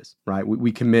think it is, right?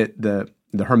 We commit the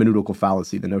hermeneutical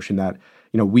fallacy, the notion that,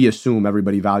 we assume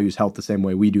everybody values health the same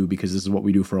way we do because this is what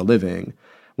we do for a living.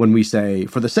 When we say,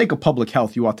 for the sake of public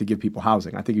health, you ought to give people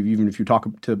housing. I think even if you talk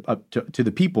to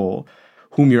the people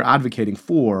whom you're advocating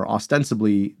for,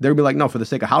 ostensibly, they'll be like, no, for the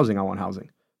sake of housing, I want housing,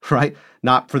 right?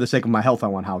 Not for the sake of my health, I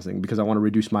want housing because I want to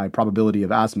reduce my probability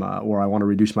of asthma, or I want to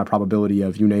reduce my probability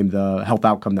of, you name the health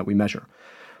outcome that we measure.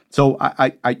 So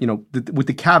with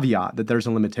the caveat that there's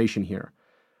a limitation here.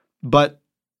 But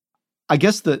I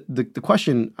guess the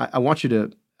question I want you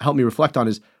to help me reflect on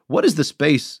is, what is the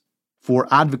space for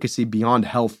advocacy beyond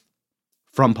health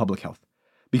from public health?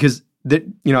 Because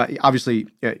obviously,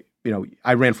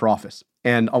 I ran for office.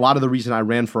 And a lot of the reason I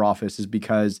ran for office is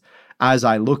because as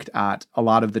I looked at a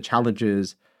lot of the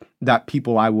challenges that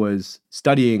people I was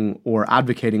studying or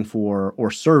advocating for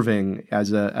or serving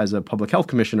as a public health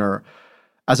commissioner,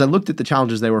 as I looked at the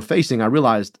challenges they were facing, I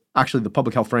realized actually the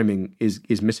public health framing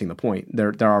is missing the point.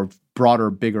 There are broader,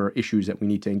 bigger issues that we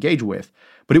need to engage with.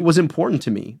 But it was important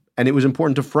to me, and it was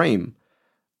important to frame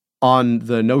on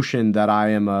the notion that I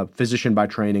am a physician by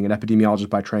training, an epidemiologist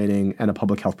by training, and a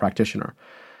public health practitioner.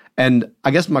 And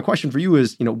I guess my question for you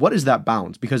is, what is that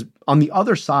bounds? Because on the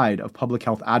other side of public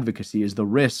health advocacy is the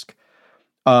risk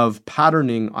of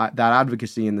patterning that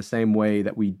advocacy in the same way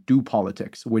that we do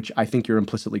politics, which I think you're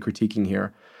implicitly critiquing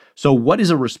here. So what is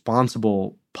a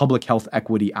responsible public health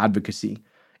equity advocacy?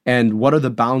 And what are the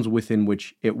bounds within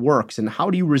which it works? And how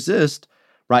do you resist,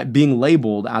 right, being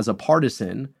labeled as a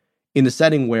partisan in the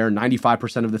setting where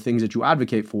 95% of the things that you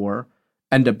advocate for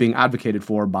end up being advocated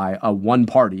for by a one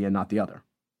party and not the other?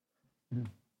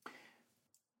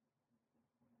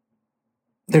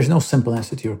 There's no simple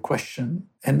answer to your question.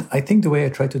 And I think the way I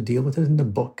try to deal with it in the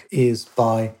book is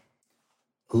by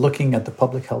looking at the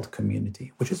public health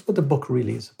community, which is what the book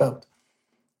really is about.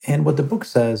 And what the book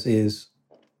says is,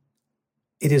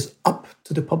 it is up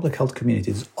to the public health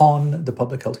community, it is on the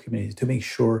public health community to make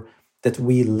sure that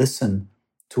we listen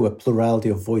to a plurality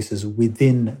of voices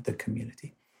within the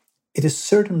community. It is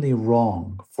certainly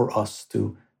wrong for us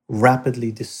to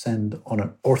rapidly descend on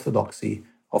an orthodoxy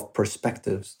of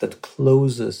perspectives that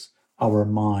closes our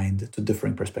mind to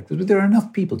differing perspectives. But there are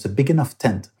enough people, it's a big enough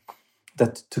tent,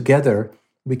 that together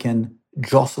we can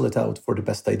jostle it out for the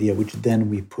best idea, which then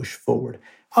we push forward.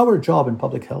 Our job in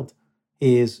public health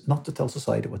is not to tell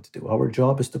society what to do. Our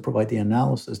job is to provide the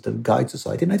analysis that guides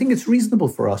society. And I think it's reasonable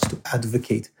for us to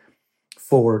advocate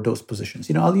for those positions.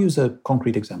 I'll use a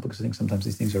concrete example because I think sometimes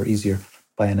these things are easier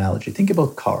by analogy. Think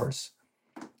about cars.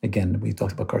 Again, we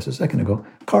talked about cars a second ago.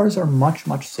 Cars are much,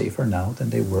 much safer now than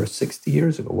they were 60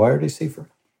 years ago. Why are they safer?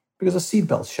 Because of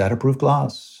seatbelts, shatterproof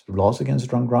glass, laws against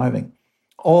drunk driving.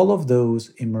 All of those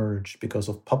emerged because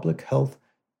of public health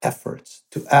efforts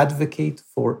to advocate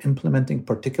for implementing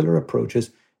particular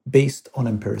approaches based on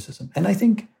empiricism. And I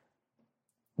think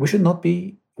we should not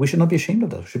be ashamed of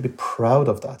that. We should be proud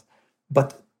of that.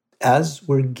 But as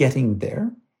we're getting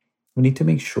there, we need to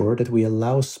make sure that we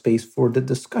allow space for the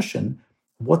discussion.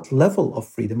 What level of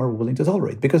freedom are we willing to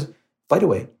tolerate? Because, by the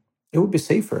way, it would be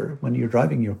safer when you're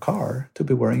driving your car to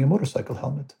be wearing a motorcycle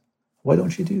helmet. Why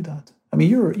don't you do that? I mean,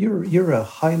 you're a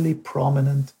highly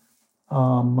prominent,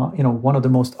 one of the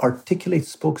most articulate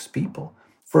spokespeople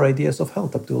for ideas of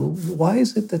health, Abdul. Why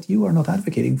is it that you are not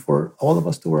advocating for all of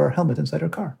us to wear our helmet inside our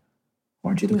car? Why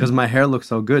aren't you doing Because that? my hair looks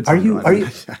so good. Are you?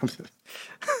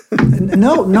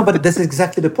 No, but that's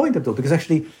exactly the point, Abdul.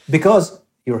 Because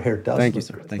your hair does. Thank you,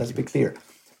 sir. Thank Let's you. be clear.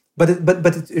 But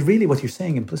it really, what you're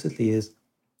saying implicitly is,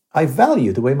 I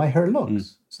value the way my hair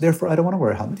looks. So therefore, I don't want to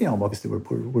wear a helmet. Obviously,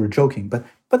 we're joking, but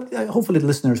hopefully the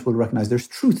listeners will recognize there's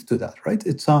truth to that, right?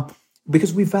 It's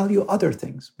because we value other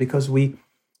things, because we,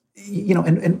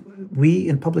 and we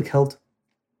in public health,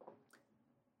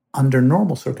 under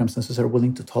normal circumstances, are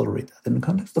willing to tolerate that. In the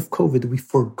context of COVID, we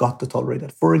forgot to tolerate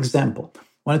that. For example,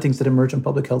 one of the things that emerge in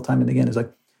public health time and again is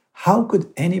like, how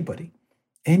could anybody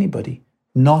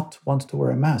not want to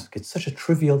wear a mask? It's such a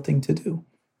trivial thing to do.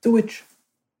 To which,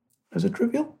 is it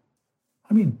trivial?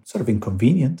 I mean, sort of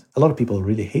inconvenient. A lot of people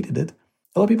really hated it.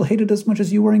 A lot of people hate it as much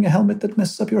as you wearing a helmet that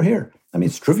messes up your hair. I mean,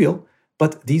 it's trivial,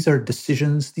 but these are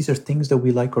decisions, these are things that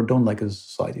we like or don't like as a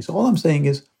society. So all I'm saying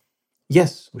is,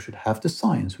 yes, we should have the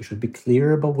science. We should be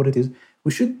clear about what it is.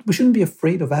 We shouldn't be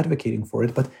afraid of advocating for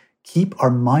it, but keep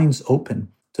our minds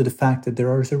open to the fact that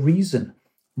there is a reason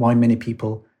why many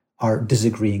people are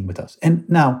disagreeing with us. And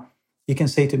now you can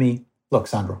say to me, look,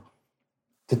 Sandro,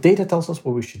 the data tells us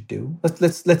what we should do.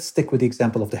 Let's stick with the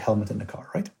example of the helmet in the car,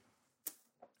 right?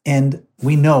 And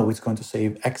we know it's going to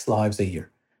save X lives a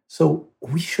year. So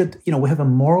we should, we have a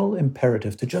moral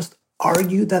imperative to just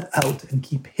argue that out and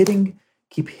keep hitting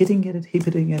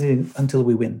it until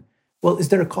we win. Well, is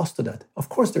there a cost to that? Of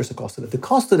course there's a cost to that. The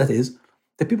cost to that is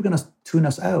that people are going to tune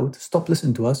us out, stop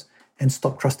listening to us, and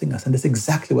stop trusting us. And that's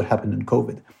exactly what happened in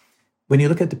COVID. When you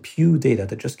look at the Pew data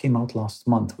that just came out last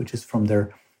month, which is from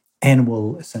their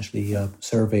annual, essentially,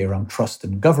 survey around trust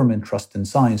in government, trust in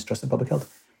science, trust in public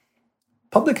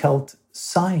health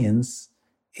science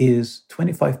is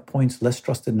 25 points less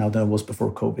trusted now than it was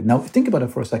before COVID. Now, think about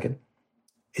it for a second.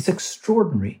 It's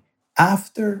extraordinary.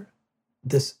 After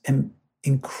this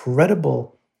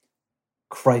incredible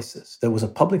crisis, there was a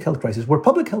public health crisis where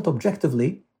public health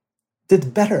objectively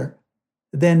did better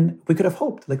than we could have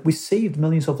hoped. Like, we saved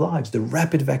millions of lives. The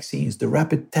rapid vaccines, the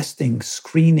rapid testing,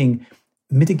 screening,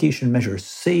 mitigation measures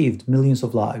saved millions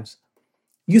of lives.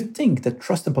 You'd think that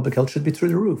trust in public health should be through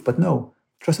the roof, but no.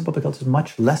 Trust in public health is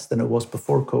much less than it was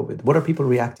before COVID. What are people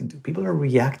reacting to? People are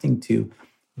reacting to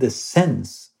the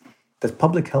sense that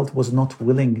public health was not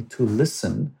willing to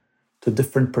listen to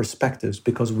different perspectives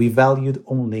because we valued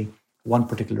only one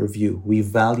particular view. We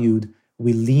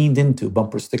leaned into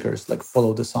bumper stickers like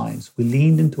follow the science. We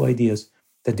leaned into ideas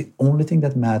that the only thing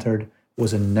that mattered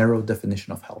was a narrow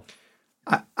definition of health.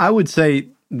 I would say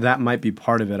that might be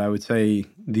part of it. I would say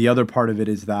the other part of it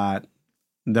is that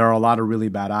there are a lot of really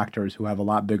bad actors who have a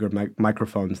lot bigger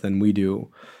microphones than we do,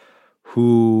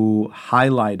 who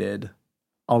highlighted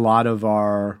a lot of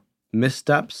our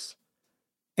missteps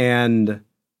and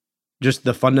just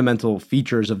the fundamental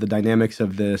features of the dynamics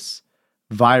of this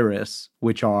virus,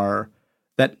 which are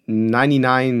that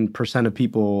 99% of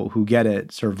people who get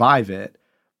it survive it,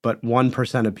 but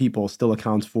 1% of people still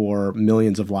accounts for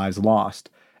millions of lives lost.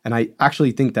 And I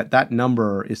actually think that that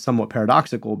number is somewhat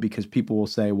paradoxical because people will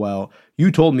say, well,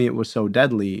 you told me it was so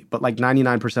deadly, but like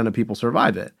 99% of people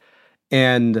survive it.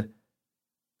 And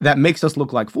that makes us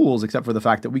look like fools, except for the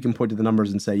fact that we can point to the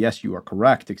numbers and say, yes, you are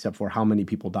correct, except for how many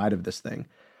people died of this thing.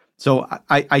 So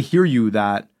I hear you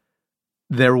that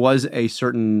there was a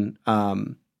certain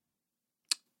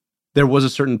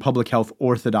public health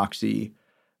orthodoxy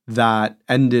that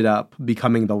ended up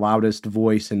becoming the loudest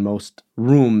voice in most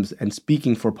rooms and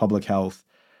speaking for public health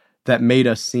that made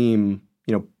us seem,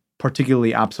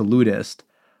 particularly absolutist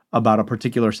about a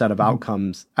particular set of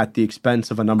outcomes at the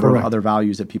expense of a number of other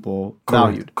values that people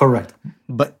valued. Correct.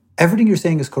 But everything you're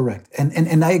saying is correct.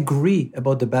 And I agree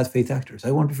about the bad faith actors.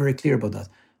 I want to be very clear about that.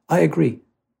 I agree.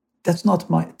 That's not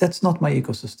my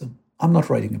ecosystem. I'm not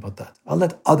writing about that. I'll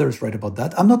let others write about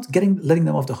that. I'm not letting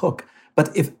them off the hook.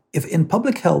 But if in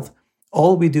public health,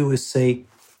 all we do is say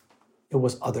it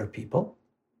was other people,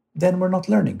 then we're not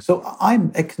learning. So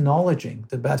I'm acknowledging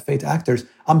the bad faith actors.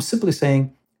 I'm simply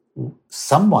saying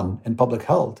someone in public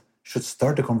health should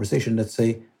start a conversation that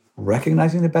say,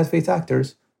 recognizing the bad faith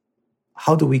actors,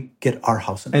 how do we get our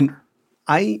house in order?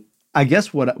 And I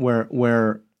guess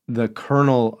where the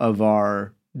kernel of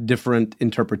our different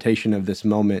interpretation of this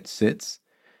moment sits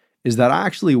is that I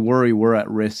actually worry we're at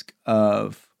risk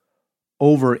of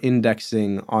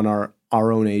over-indexing on our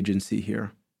own agency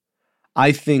here.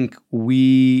 I think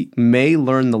we may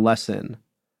learn the lesson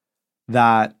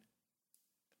that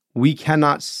we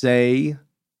cannot say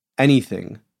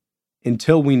anything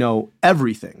until we know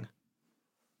everything,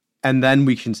 and then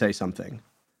we can say something.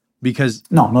 Because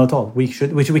no, not at all. We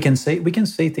can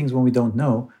say things when we don't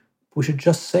know. We should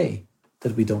just say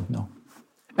that we don't know.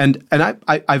 And I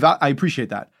appreciate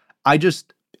that. I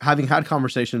just, having had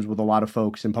conversations with a lot of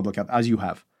folks in public health, as you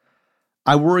have,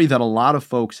 I worry that a lot of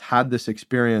folks had this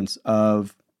experience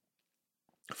of,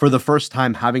 for the first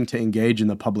time, having to engage in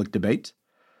the public debate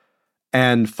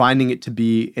and finding it to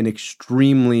be an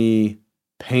extremely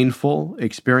painful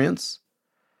experience,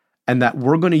 and that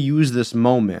we're going to use this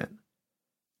moment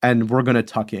and we're going to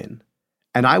tuck in.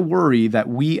 And I worry that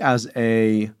we as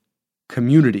a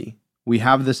community, we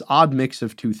have this odd mix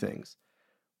of two things.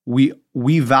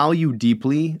 We value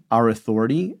deeply our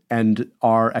authority and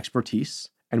our expertise,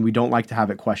 and we don't like to have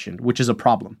it questioned, which is a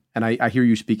problem. And I hear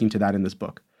you speaking to that in this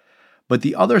book. But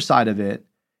the other side of it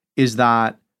is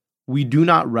that we do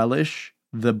not relish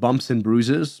the bumps and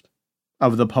bruises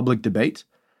of the public debate.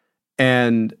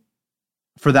 And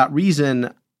for that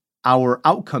reason, our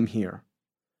outcome here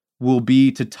will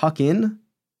be to tuck in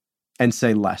and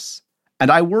say less.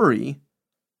 And I worry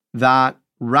that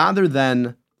rather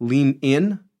than lean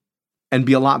in and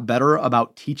be a lot better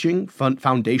about teaching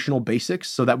foundational basics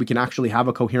so that we can actually have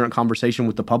a coherent conversation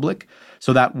with the public,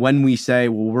 so that when we say,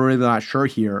 well, we're really not sure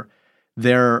here,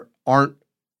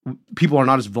 people are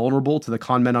not as vulnerable to the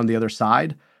con men on the other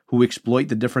side who exploit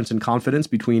the difference in confidence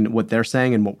between what they're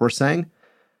saying and what we're saying.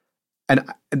 And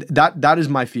that is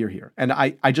my fear here. And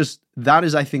that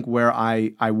is, I think, where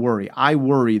I worry. I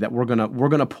worry that we're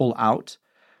gonna pull out,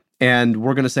 and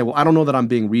we're gonna say, well, I don't know that I'm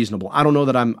being reasonable. I don't know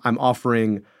that I'm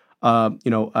offering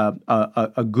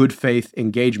a good faith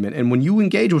engagement. And when you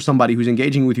engage with somebody who's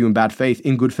engaging with you in bad faith,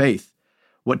 in good faith,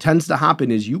 what tends to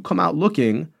happen is you come out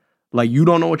looking like you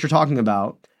don't know what you're talking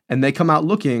about, and they come out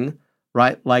looking,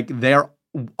 right, like they're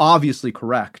obviously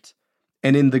correct.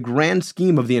 And in the grand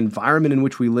scheme of the environment in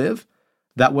which we live,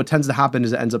 that what tends to happen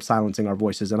is it ends up silencing our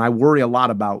voices. And I worry a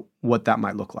lot about what that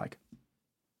might look like.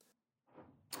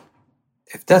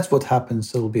 If that's what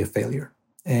happens, it'll be a failure.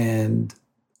 And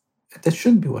that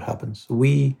shouldn't be what happens.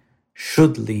 We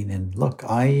should lean in. Look,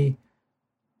 I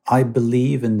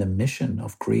believe in the mission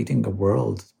of creating a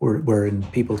world wherein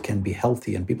people can be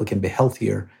healthy and people can be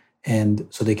healthier, and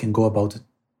so they can go about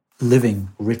living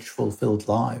rich, fulfilled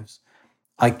lives.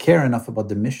 I care enough about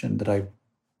the mission that I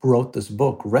wrote this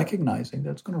book, recognizing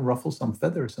that it's going to ruffle some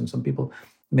feathers and some people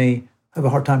may have a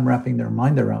hard time wrapping their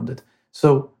mind around it.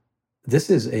 So this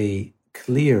is a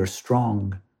clear,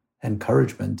 strong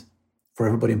encouragement for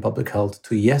everybody in public health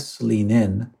to, yes, lean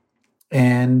in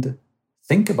and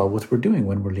think about what we're doing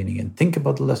when we're leaning in. Think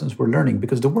about the lessons we're learning,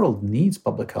 because the world needs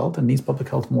public health and needs public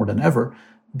health more than ever.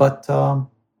 But, to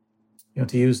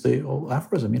use the old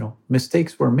aphorism,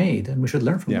 mistakes were made and we should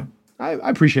learn from them. I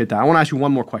appreciate that. I want to ask you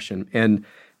one more question. And,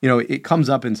 it comes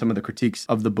up in some of the critiques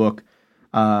of the book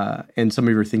and some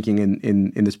of your thinking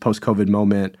in this post-COVID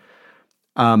moment.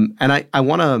 And I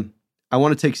want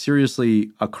to take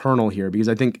seriously a kernel here, because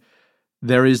I think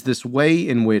there is this way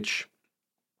in which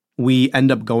we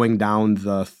end up going down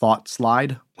the thought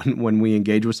slide when we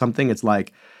engage with something. It's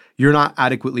like, you're not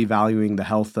adequately valuing the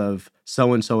health of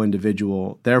so-and-so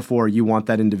individual. Therefore, you want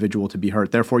that individual to be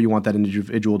hurt. Therefore, you want that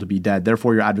individual to be dead.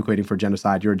 Therefore, you're advocating for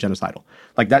genocide. You're a genocidal.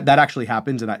 Like that actually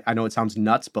happens. And I know it sounds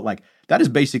nuts, but like that is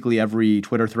basically every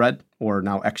Twitter thread, or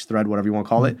now X thread, whatever you want to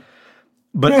call it.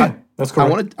 But yeah, that's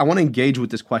correct. I want to engage with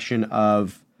this question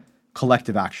of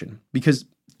collective action, because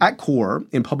at core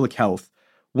in public health,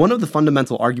 one of the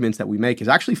fundamental arguments that we make is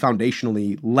actually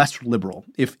foundationally less liberal.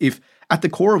 If at the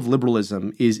core of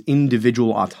liberalism is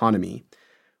individual autonomy,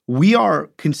 we are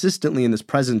consistently in this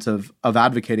presence of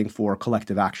advocating for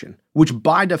collective action, which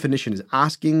by definition is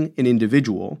asking an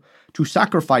individual to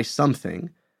sacrifice something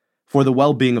for the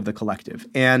well-being of the collective.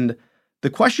 And the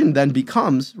question then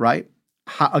becomes, right,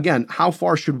 how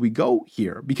far should we go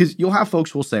here? Because you'll have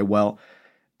folks who will say, well,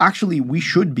 actually, we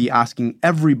should be asking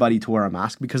everybody to wear a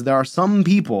mask, because there are some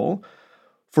people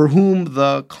for whom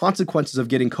the consequences of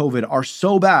getting COVID are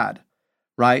so bad,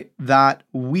 right, that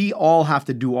we all have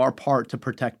to do our part to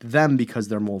protect them because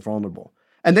they're more vulnerable.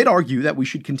 And they'd argue that we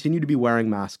should continue to be wearing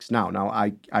masks now. Now,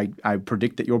 I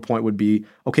predict that your point would be,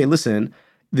 okay, listen,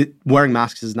 wearing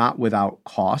masks is not without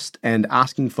cost, and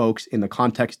asking folks in the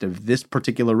context of this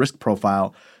particular risk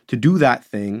profile to do that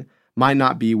thing might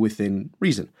not be within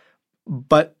reason.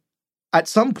 But at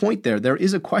some point there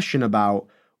is a question about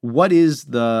what is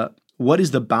the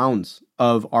bounds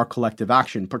of our collective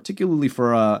action, particularly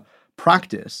for a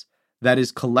practice that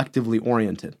is collectively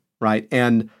oriented, right?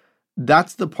 And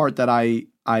that's the part that I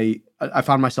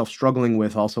found myself struggling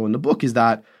with also in the book, is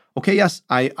that, okay, yes,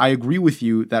 I agree with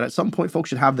you that at some point folks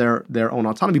should have their own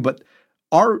autonomy, but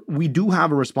we do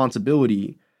have a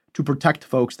responsibility to protect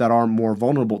folks that are more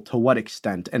vulnerable. To what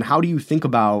extent? And how do you think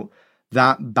about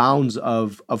that bounds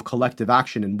of collective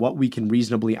action and what we can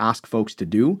reasonably ask folks to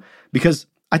do? Because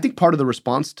I think part of the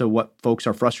response to what folks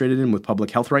are frustrated in with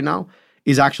public health right now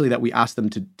is actually that we ask them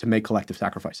to make collective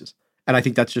sacrifices. And I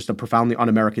think that's just a profoundly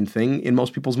un-American thing in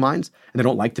most people's minds, and they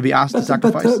don't like to be asked to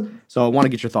sacrifice. So I want to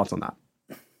get your thoughts on that.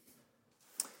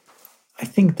 I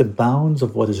think the bounds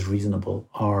of what is reasonable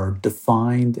are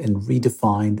defined and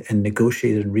redefined and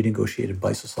negotiated and renegotiated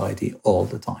by society all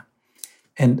the time.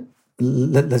 And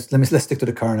let's stick to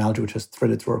the car analogy, which has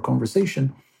threaded through our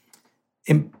conversation.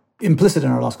 Implicit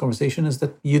in our last conversation is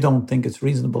that you don't think it's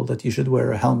reasonable that you should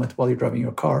wear a helmet while you're driving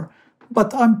your car,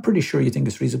 but I'm pretty sure you think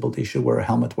it's reasonable that you should wear a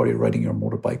helmet while you're riding your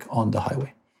motorbike on the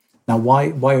highway. Now, why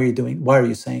are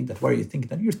you saying that? Why are you thinking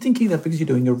that? You're thinking that because you're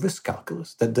doing your risk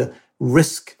calculus, that the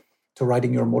risk to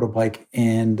riding your motorbike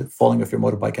and falling off your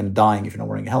motorbike and dying if you're not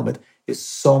wearing a helmet is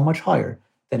so much higher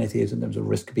than it is in terms of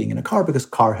risk being in a car, because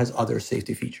car has other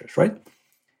safety features, right?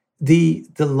 The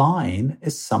line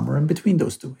is somewhere in between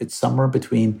those two. It's somewhere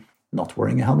between not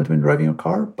wearing a helmet when driving your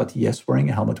car, but yes, wearing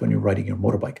a helmet when you're riding your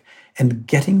motorbike. And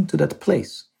getting to that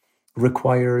place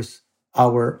requires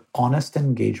our honest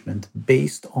engagement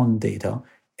based on data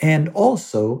and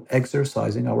also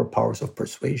exercising our powers of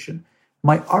persuasion.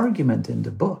 My argument in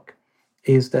the book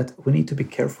is that we need to be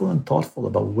careful and thoughtful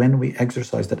about when we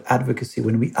exercise that advocacy,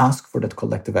 when we ask for that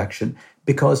collective action,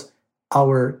 because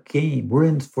we're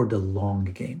in for the long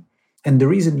game. And the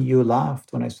reason you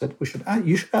laughed when I said you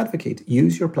should advocate,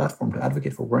 use your platform to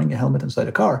advocate for wearing a helmet inside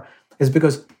a car, is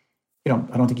because, I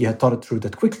don't think you had thought it through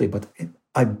that quickly, but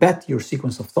I bet your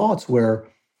sequence of thoughts were,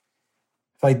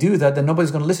 if I do that, then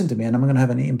nobody's going to listen to me and I'm not going to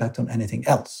have any impact on anything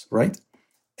else, right?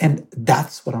 And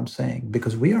that's what I'm saying,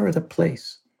 because we are at a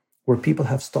place where people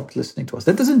have stopped listening to us.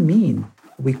 That doesn't mean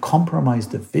we compromise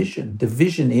the vision. The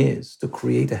vision is to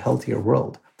create a healthier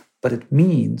world, but it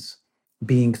means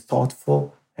being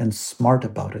thoughtful and smart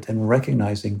about it and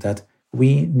recognizing that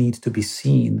we need to be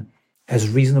seen as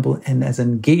reasonable and as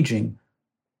engaging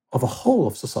of a whole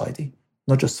of society,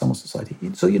 not just some of society.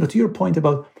 So, to your point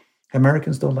about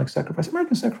Americans don't like sacrifice,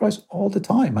 Americans sacrifice all the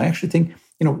time. I actually think,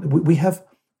 we have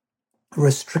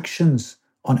restrictions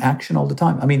on action all the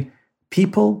time. I mean,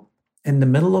 people in the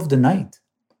middle of the night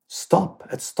stop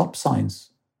at stop signs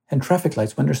and traffic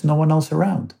lights when there's no one else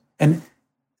around. And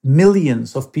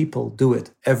millions of people do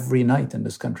it every night in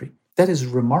this country. that is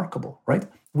remarkable, right?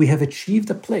 We have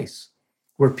achieved a place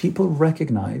where people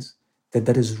recognize that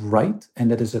that is right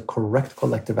and that is a correct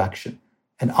collective action.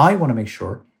 And I want to make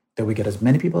sure that we get as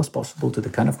many people as possible to the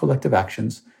kind of collective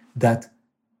actions that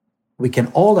we can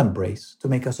all embrace to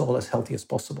make us all as healthy as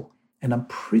possible. And I'm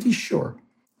pretty sure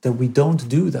that we don't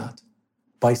do that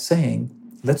by saying,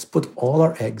 let's put all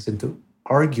our eggs into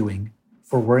arguing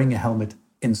for wearing a helmet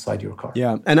inside your car.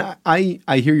 Yeah, and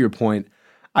I hear your point.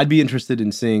 I'd be interested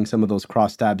in seeing some of those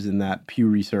crosstabs in that Pew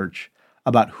Research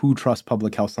about who trusts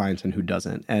public health science and who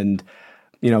doesn't. And,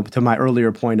 to my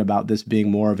earlier point about this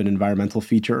being more of an environmental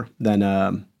feature than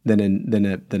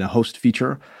a host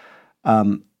feature,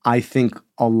 I think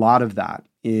a lot of that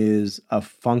is a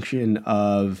function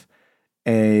of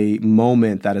a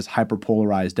moment that has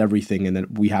hyperpolarized everything, and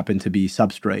that we happen to be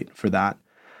substrate for that.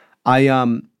 I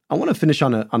want to finish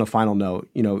on a final note.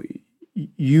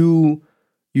 You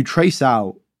trace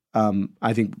out,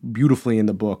 I think, beautifully in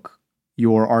the book,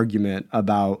 your argument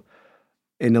about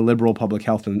an illiberal public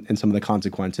health and some of the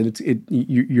consequence. And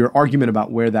your argument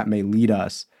about where that may lead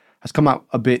us has come out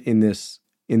a bit in this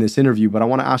interview. But I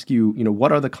want to ask you,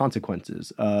 what are the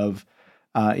consequences of,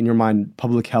 in your mind,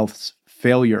 public health's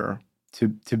failure to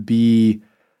be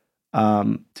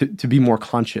more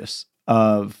conscious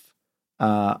of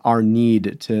our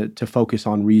need to focus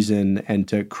on reason and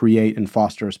to create and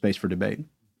foster a space for debate?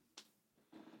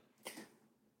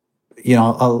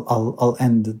 I'll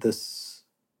end this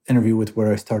interview with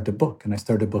where I start the book. And I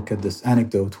start the book at this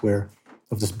anecdote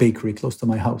of this bakery close to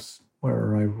my house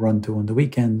where I run to on the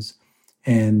weekends.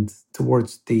 And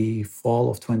towards the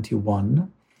fall of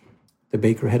 21, the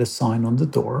baker had a sign on the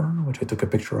door, which I took a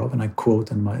picture of, and I quote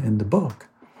in the book,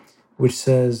 which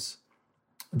says,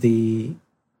 "The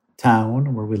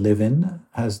town where we live in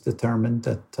has determined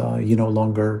that you no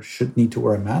longer should need to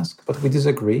wear a mask, but we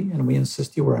disagree and we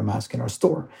insist you wear a mask in our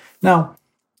store." Now,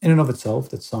 in and of itself,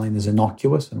 that sign is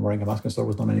innocuous, and wearing a mask in a store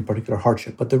was not any particular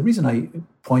hardship. But the reason I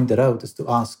point that out is to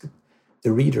ask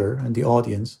the reader and the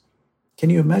audience,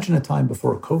 can you imagine a time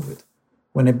before COVID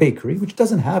when a bakery, which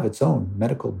doesn't have its own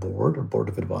medical board or board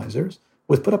of advisors,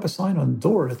 would put up a sign on the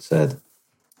door that said,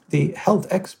 "The health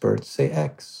experts say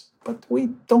X, but we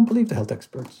don't believe the health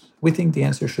experts. We think the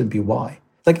answer should be Y."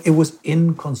 Like, it was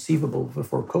inconceivable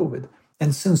before COVID.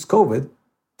 And since COVID,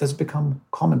 that's become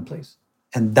commonplace.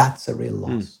 And that's a real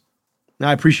loss.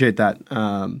 I appreciate that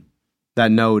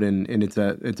note, and it's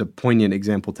a poignant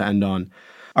example to end on.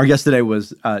 Our guest today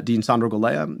was Dean Sandro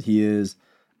Galea. He is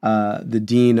the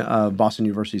Dean of Boston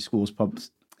University School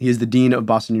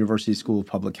of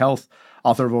Public Health,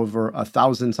 author of over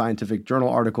 1,000 scientific journal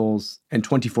articles and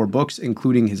 24 books,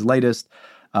 including his latest,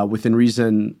 Within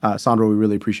Reason. Sandro, we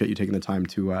really appreciate you taking the time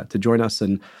to join us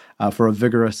and for a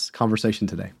vigorous conversation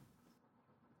today.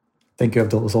 Thank you,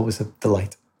 Abdul. It was always a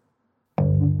delight.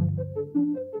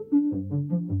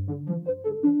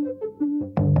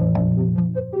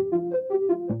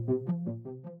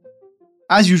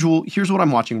 As usual, here's what I'm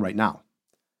watching right now.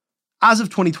 As of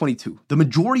 2022, the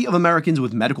majority of Americans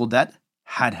with medical debt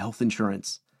had health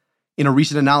insurance. In a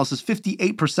recent analysis,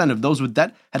 58% of those with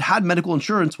debt had medical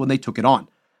insurance when they took it on.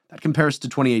 That compares to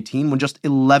 2018, when just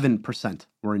 11%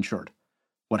 were insured.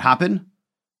 What happened?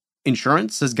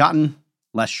 Insurance has gotten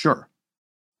less sure.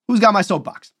 Who's got my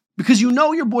soapbox? Because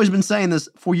your boy's been saying this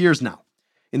for years now.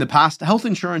 In the past, health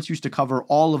insurance used to cover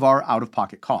all of our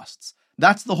out-of-pocket costs.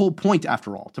 That's the whole point,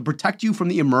 after all, to protect you from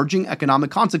the emerging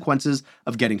economic consequences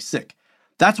of getting sick.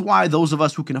 That's why those of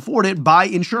us who can afford it buy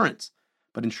insurance.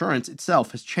 But insurance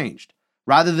itself has changed.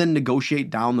 Rather than negotiate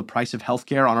down the price of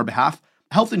healthcare on our behalf,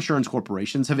 health insurance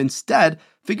corporations have instead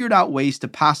figured out ways to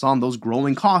pass on those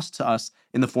growing costs to us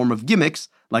in the form of gimmicks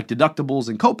like deductibles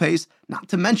and copays, not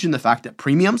to mention the fact that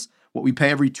premiums, what we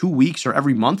pay every 2 weeks or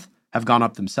every month, have gone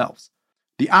up themselves.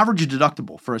 The average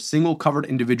deductible for a single covered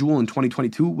individual in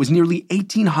 2022 was nearly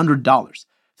 $1,800.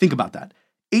 Think about that.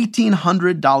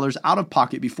 $1,800 out of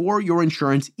pocket before your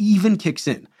insurance even kicks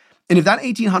in. And if that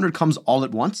 $1,800 comes all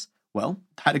at once, well,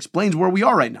 that explains where we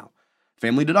are right now.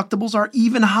 Family deductibles are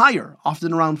even higher,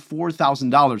 often around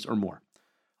 $4,000 or more.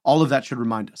 All of that should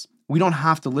remind us, we don't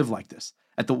have to live like this,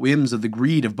 at the whims of the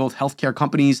greed of both healthcare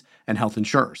companies and health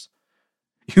insurers.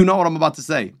 You know what I'm about to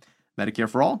say. Medicare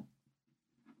for all?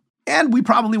 And we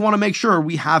probably want to make sure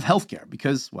we have healthcare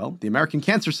because, well, the American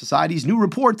Cancer Society's new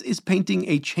report is painting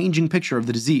a changing picture of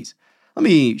the disease. Let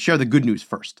me share the good news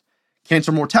first.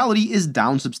 Cancer mortality is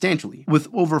down substantially, with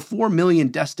over 4 million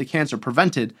deaths to cancer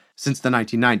prevented since the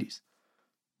 1990s.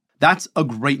 That's a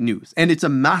great news, and it's a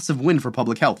massive win for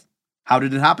public health. How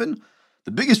did it happen?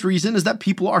 The biggest reason is that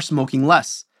people are smoking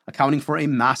less, accounting for a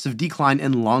massive decline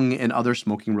in lung and other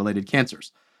smoking-related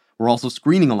cancers. We're also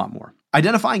screening a lot more,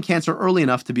 identifying cancer early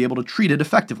enough to be able to treat it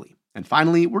effectively. And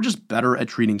finally, we're just better at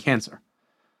treating cancer.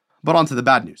 But on to the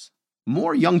bad news.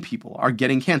 More young people are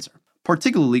getting cancer,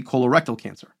 particularly colorectal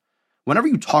cancer. Whenever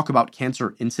you talk about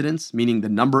cancer incidence, meaning the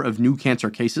number of new cancer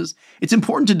cases, it's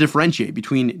important to differentiate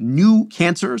between new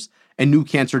cancers and new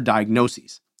cancer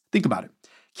diagnoses. Think about it.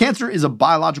 Cancer is a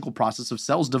biological process of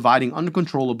cells dividing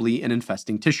uncontrollably and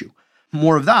infesting tissue.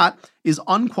 More of that is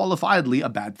unqualifiedly a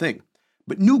bad thing.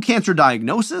 But new cancer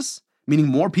diagnosis, meaning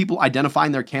more people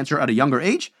identifying their cancer at a younger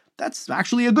age, that's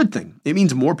actually a good thing. It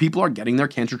means more people are getting their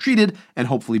cancer treated and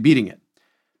hopefully beating it.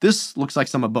 This looks like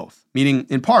some of both, meaning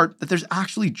in part that there's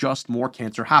actually just more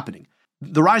cancer happening.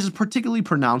 The rise is particularly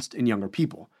pronounced in younger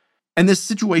people. And this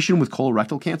situation with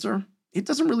colorectal cancer, it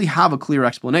doesn't really have a clear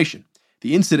explanation.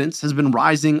 The incidence has been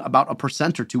rising about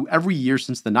 1% or 2% every year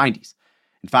since the 90s.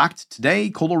 In fact,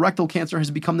 today, colorectal cancer has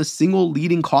become the single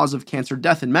leading cause of cancer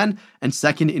death in men and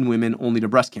second in women only to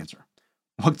breast cancer.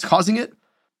 What's causing it?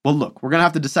 Well, look, we're going to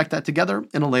have to dissect that together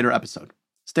in a later episode.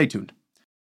 Stay tuned.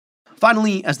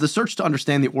 Finally, as the search to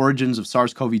understand the origins of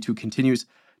SARS-CoV-2 continues,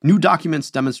 new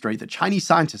documents demonstrate that Chinese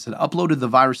scientists had uploaded the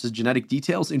virus's genetic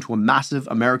details into a massive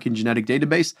American genetic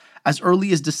database as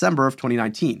early as December of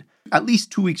 2019, at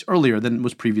least 2 weeks earlier than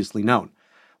was previously known.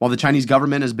 While the Chinese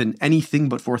government has been anything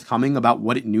but forthcoming about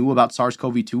what it knew about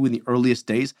SARS-CoV-2 in the earliest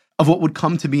days of what would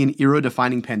come to be an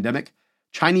era-defining pandemic,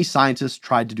 Chinese scientists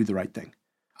tried to do the right thing.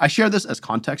 I share this as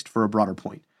context for a broader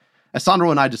point. As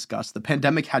Sandro and I discussed, the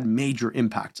pandemic had major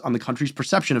impacts on the country's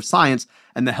perception of science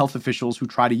and the health officials who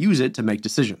try to use it to make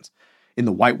decisions. In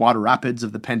the whitewater rapids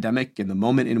of the pandemic, in the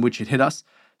moment in which it hit us,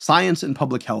 science and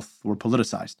public health were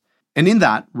politicized, and in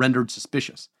that, rendered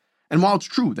suspicious. And while it's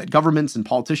true that governments and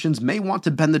politicians may want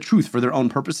to bend the truth for their own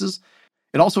purposes,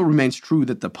 it also remains true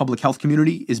that the public health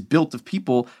community is built of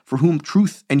people for whom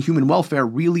truth and human welfare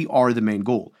really are the main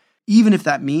goal, even if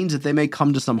that means that they may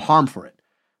come to some harm for it.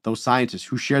 Those scientists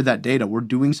who shared that data were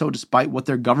doing so despite what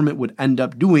their government would end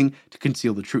up doing to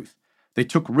conceal the truth. They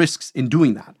took risks in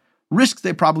doing that, risks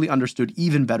they probably understood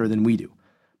even better than we do.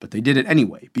 But they did it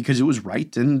anyway because it was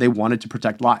right and they wanted to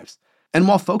protect lives. And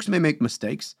while folks may make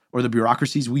mistakes, or the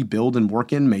bureaucracies we build and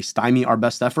work in may stymie our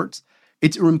best efforts,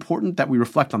 it's important that we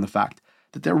reflect on the fact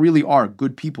that there really are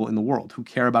good people in the world who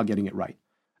care about getting it right.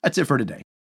 That's it for today.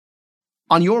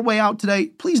 On your way out today,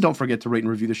 please don't forget to rate and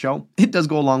review the show. It does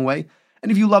go a long way.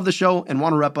 And if you love the show and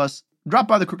want to rep us, drop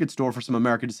by the Crooked store for some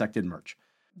America Dissected merch.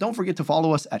 Don't forget to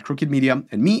follow us at Crooked Media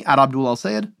and me at Abdul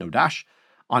Al-Sayed, no dash,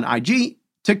 on IG,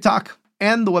 TikTok,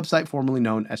 and the website formerly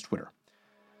known as Twitter.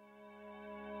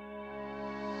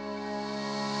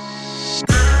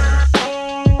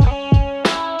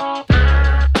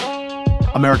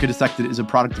 America Dissected is a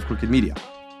product of Crooked Media.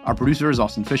 Our producer is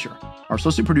Austin Fisher. Our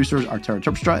associate producers are Tara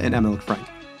Terpstra and Emily Frank.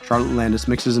 Charlotte Landis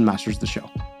mixes and masters the show.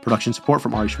 Production support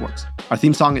from Ari Schwartz. Our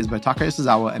theme song is by Takaya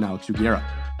Sazawa and Alex Sugiura.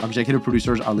 Our executive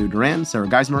producers are Leo Duran, Sarah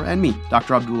Geismer, and me,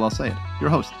 Dr. Abdul Al-Sayed, your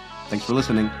host. Thanks for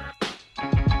listening.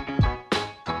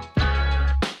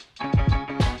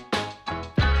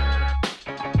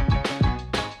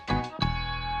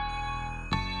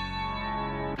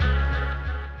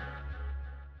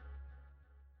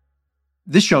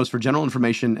 This show is for general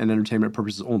information and entertainment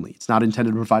purposes only. It's not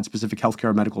intended to provide specific healthcare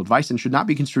or medical advice and should not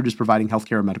be construed as providing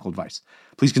healthcare or medical advice.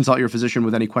 Please consult your physician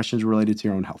with any questions related to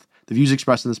your own health. The views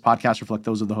expressed in this podcast reflect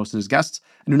those of the host and his guests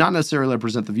and do not necessarily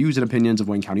represent the views and opinions of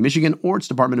Wayne County, Michigan, or its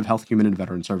Department of Health, Human and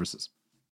Veteran Services.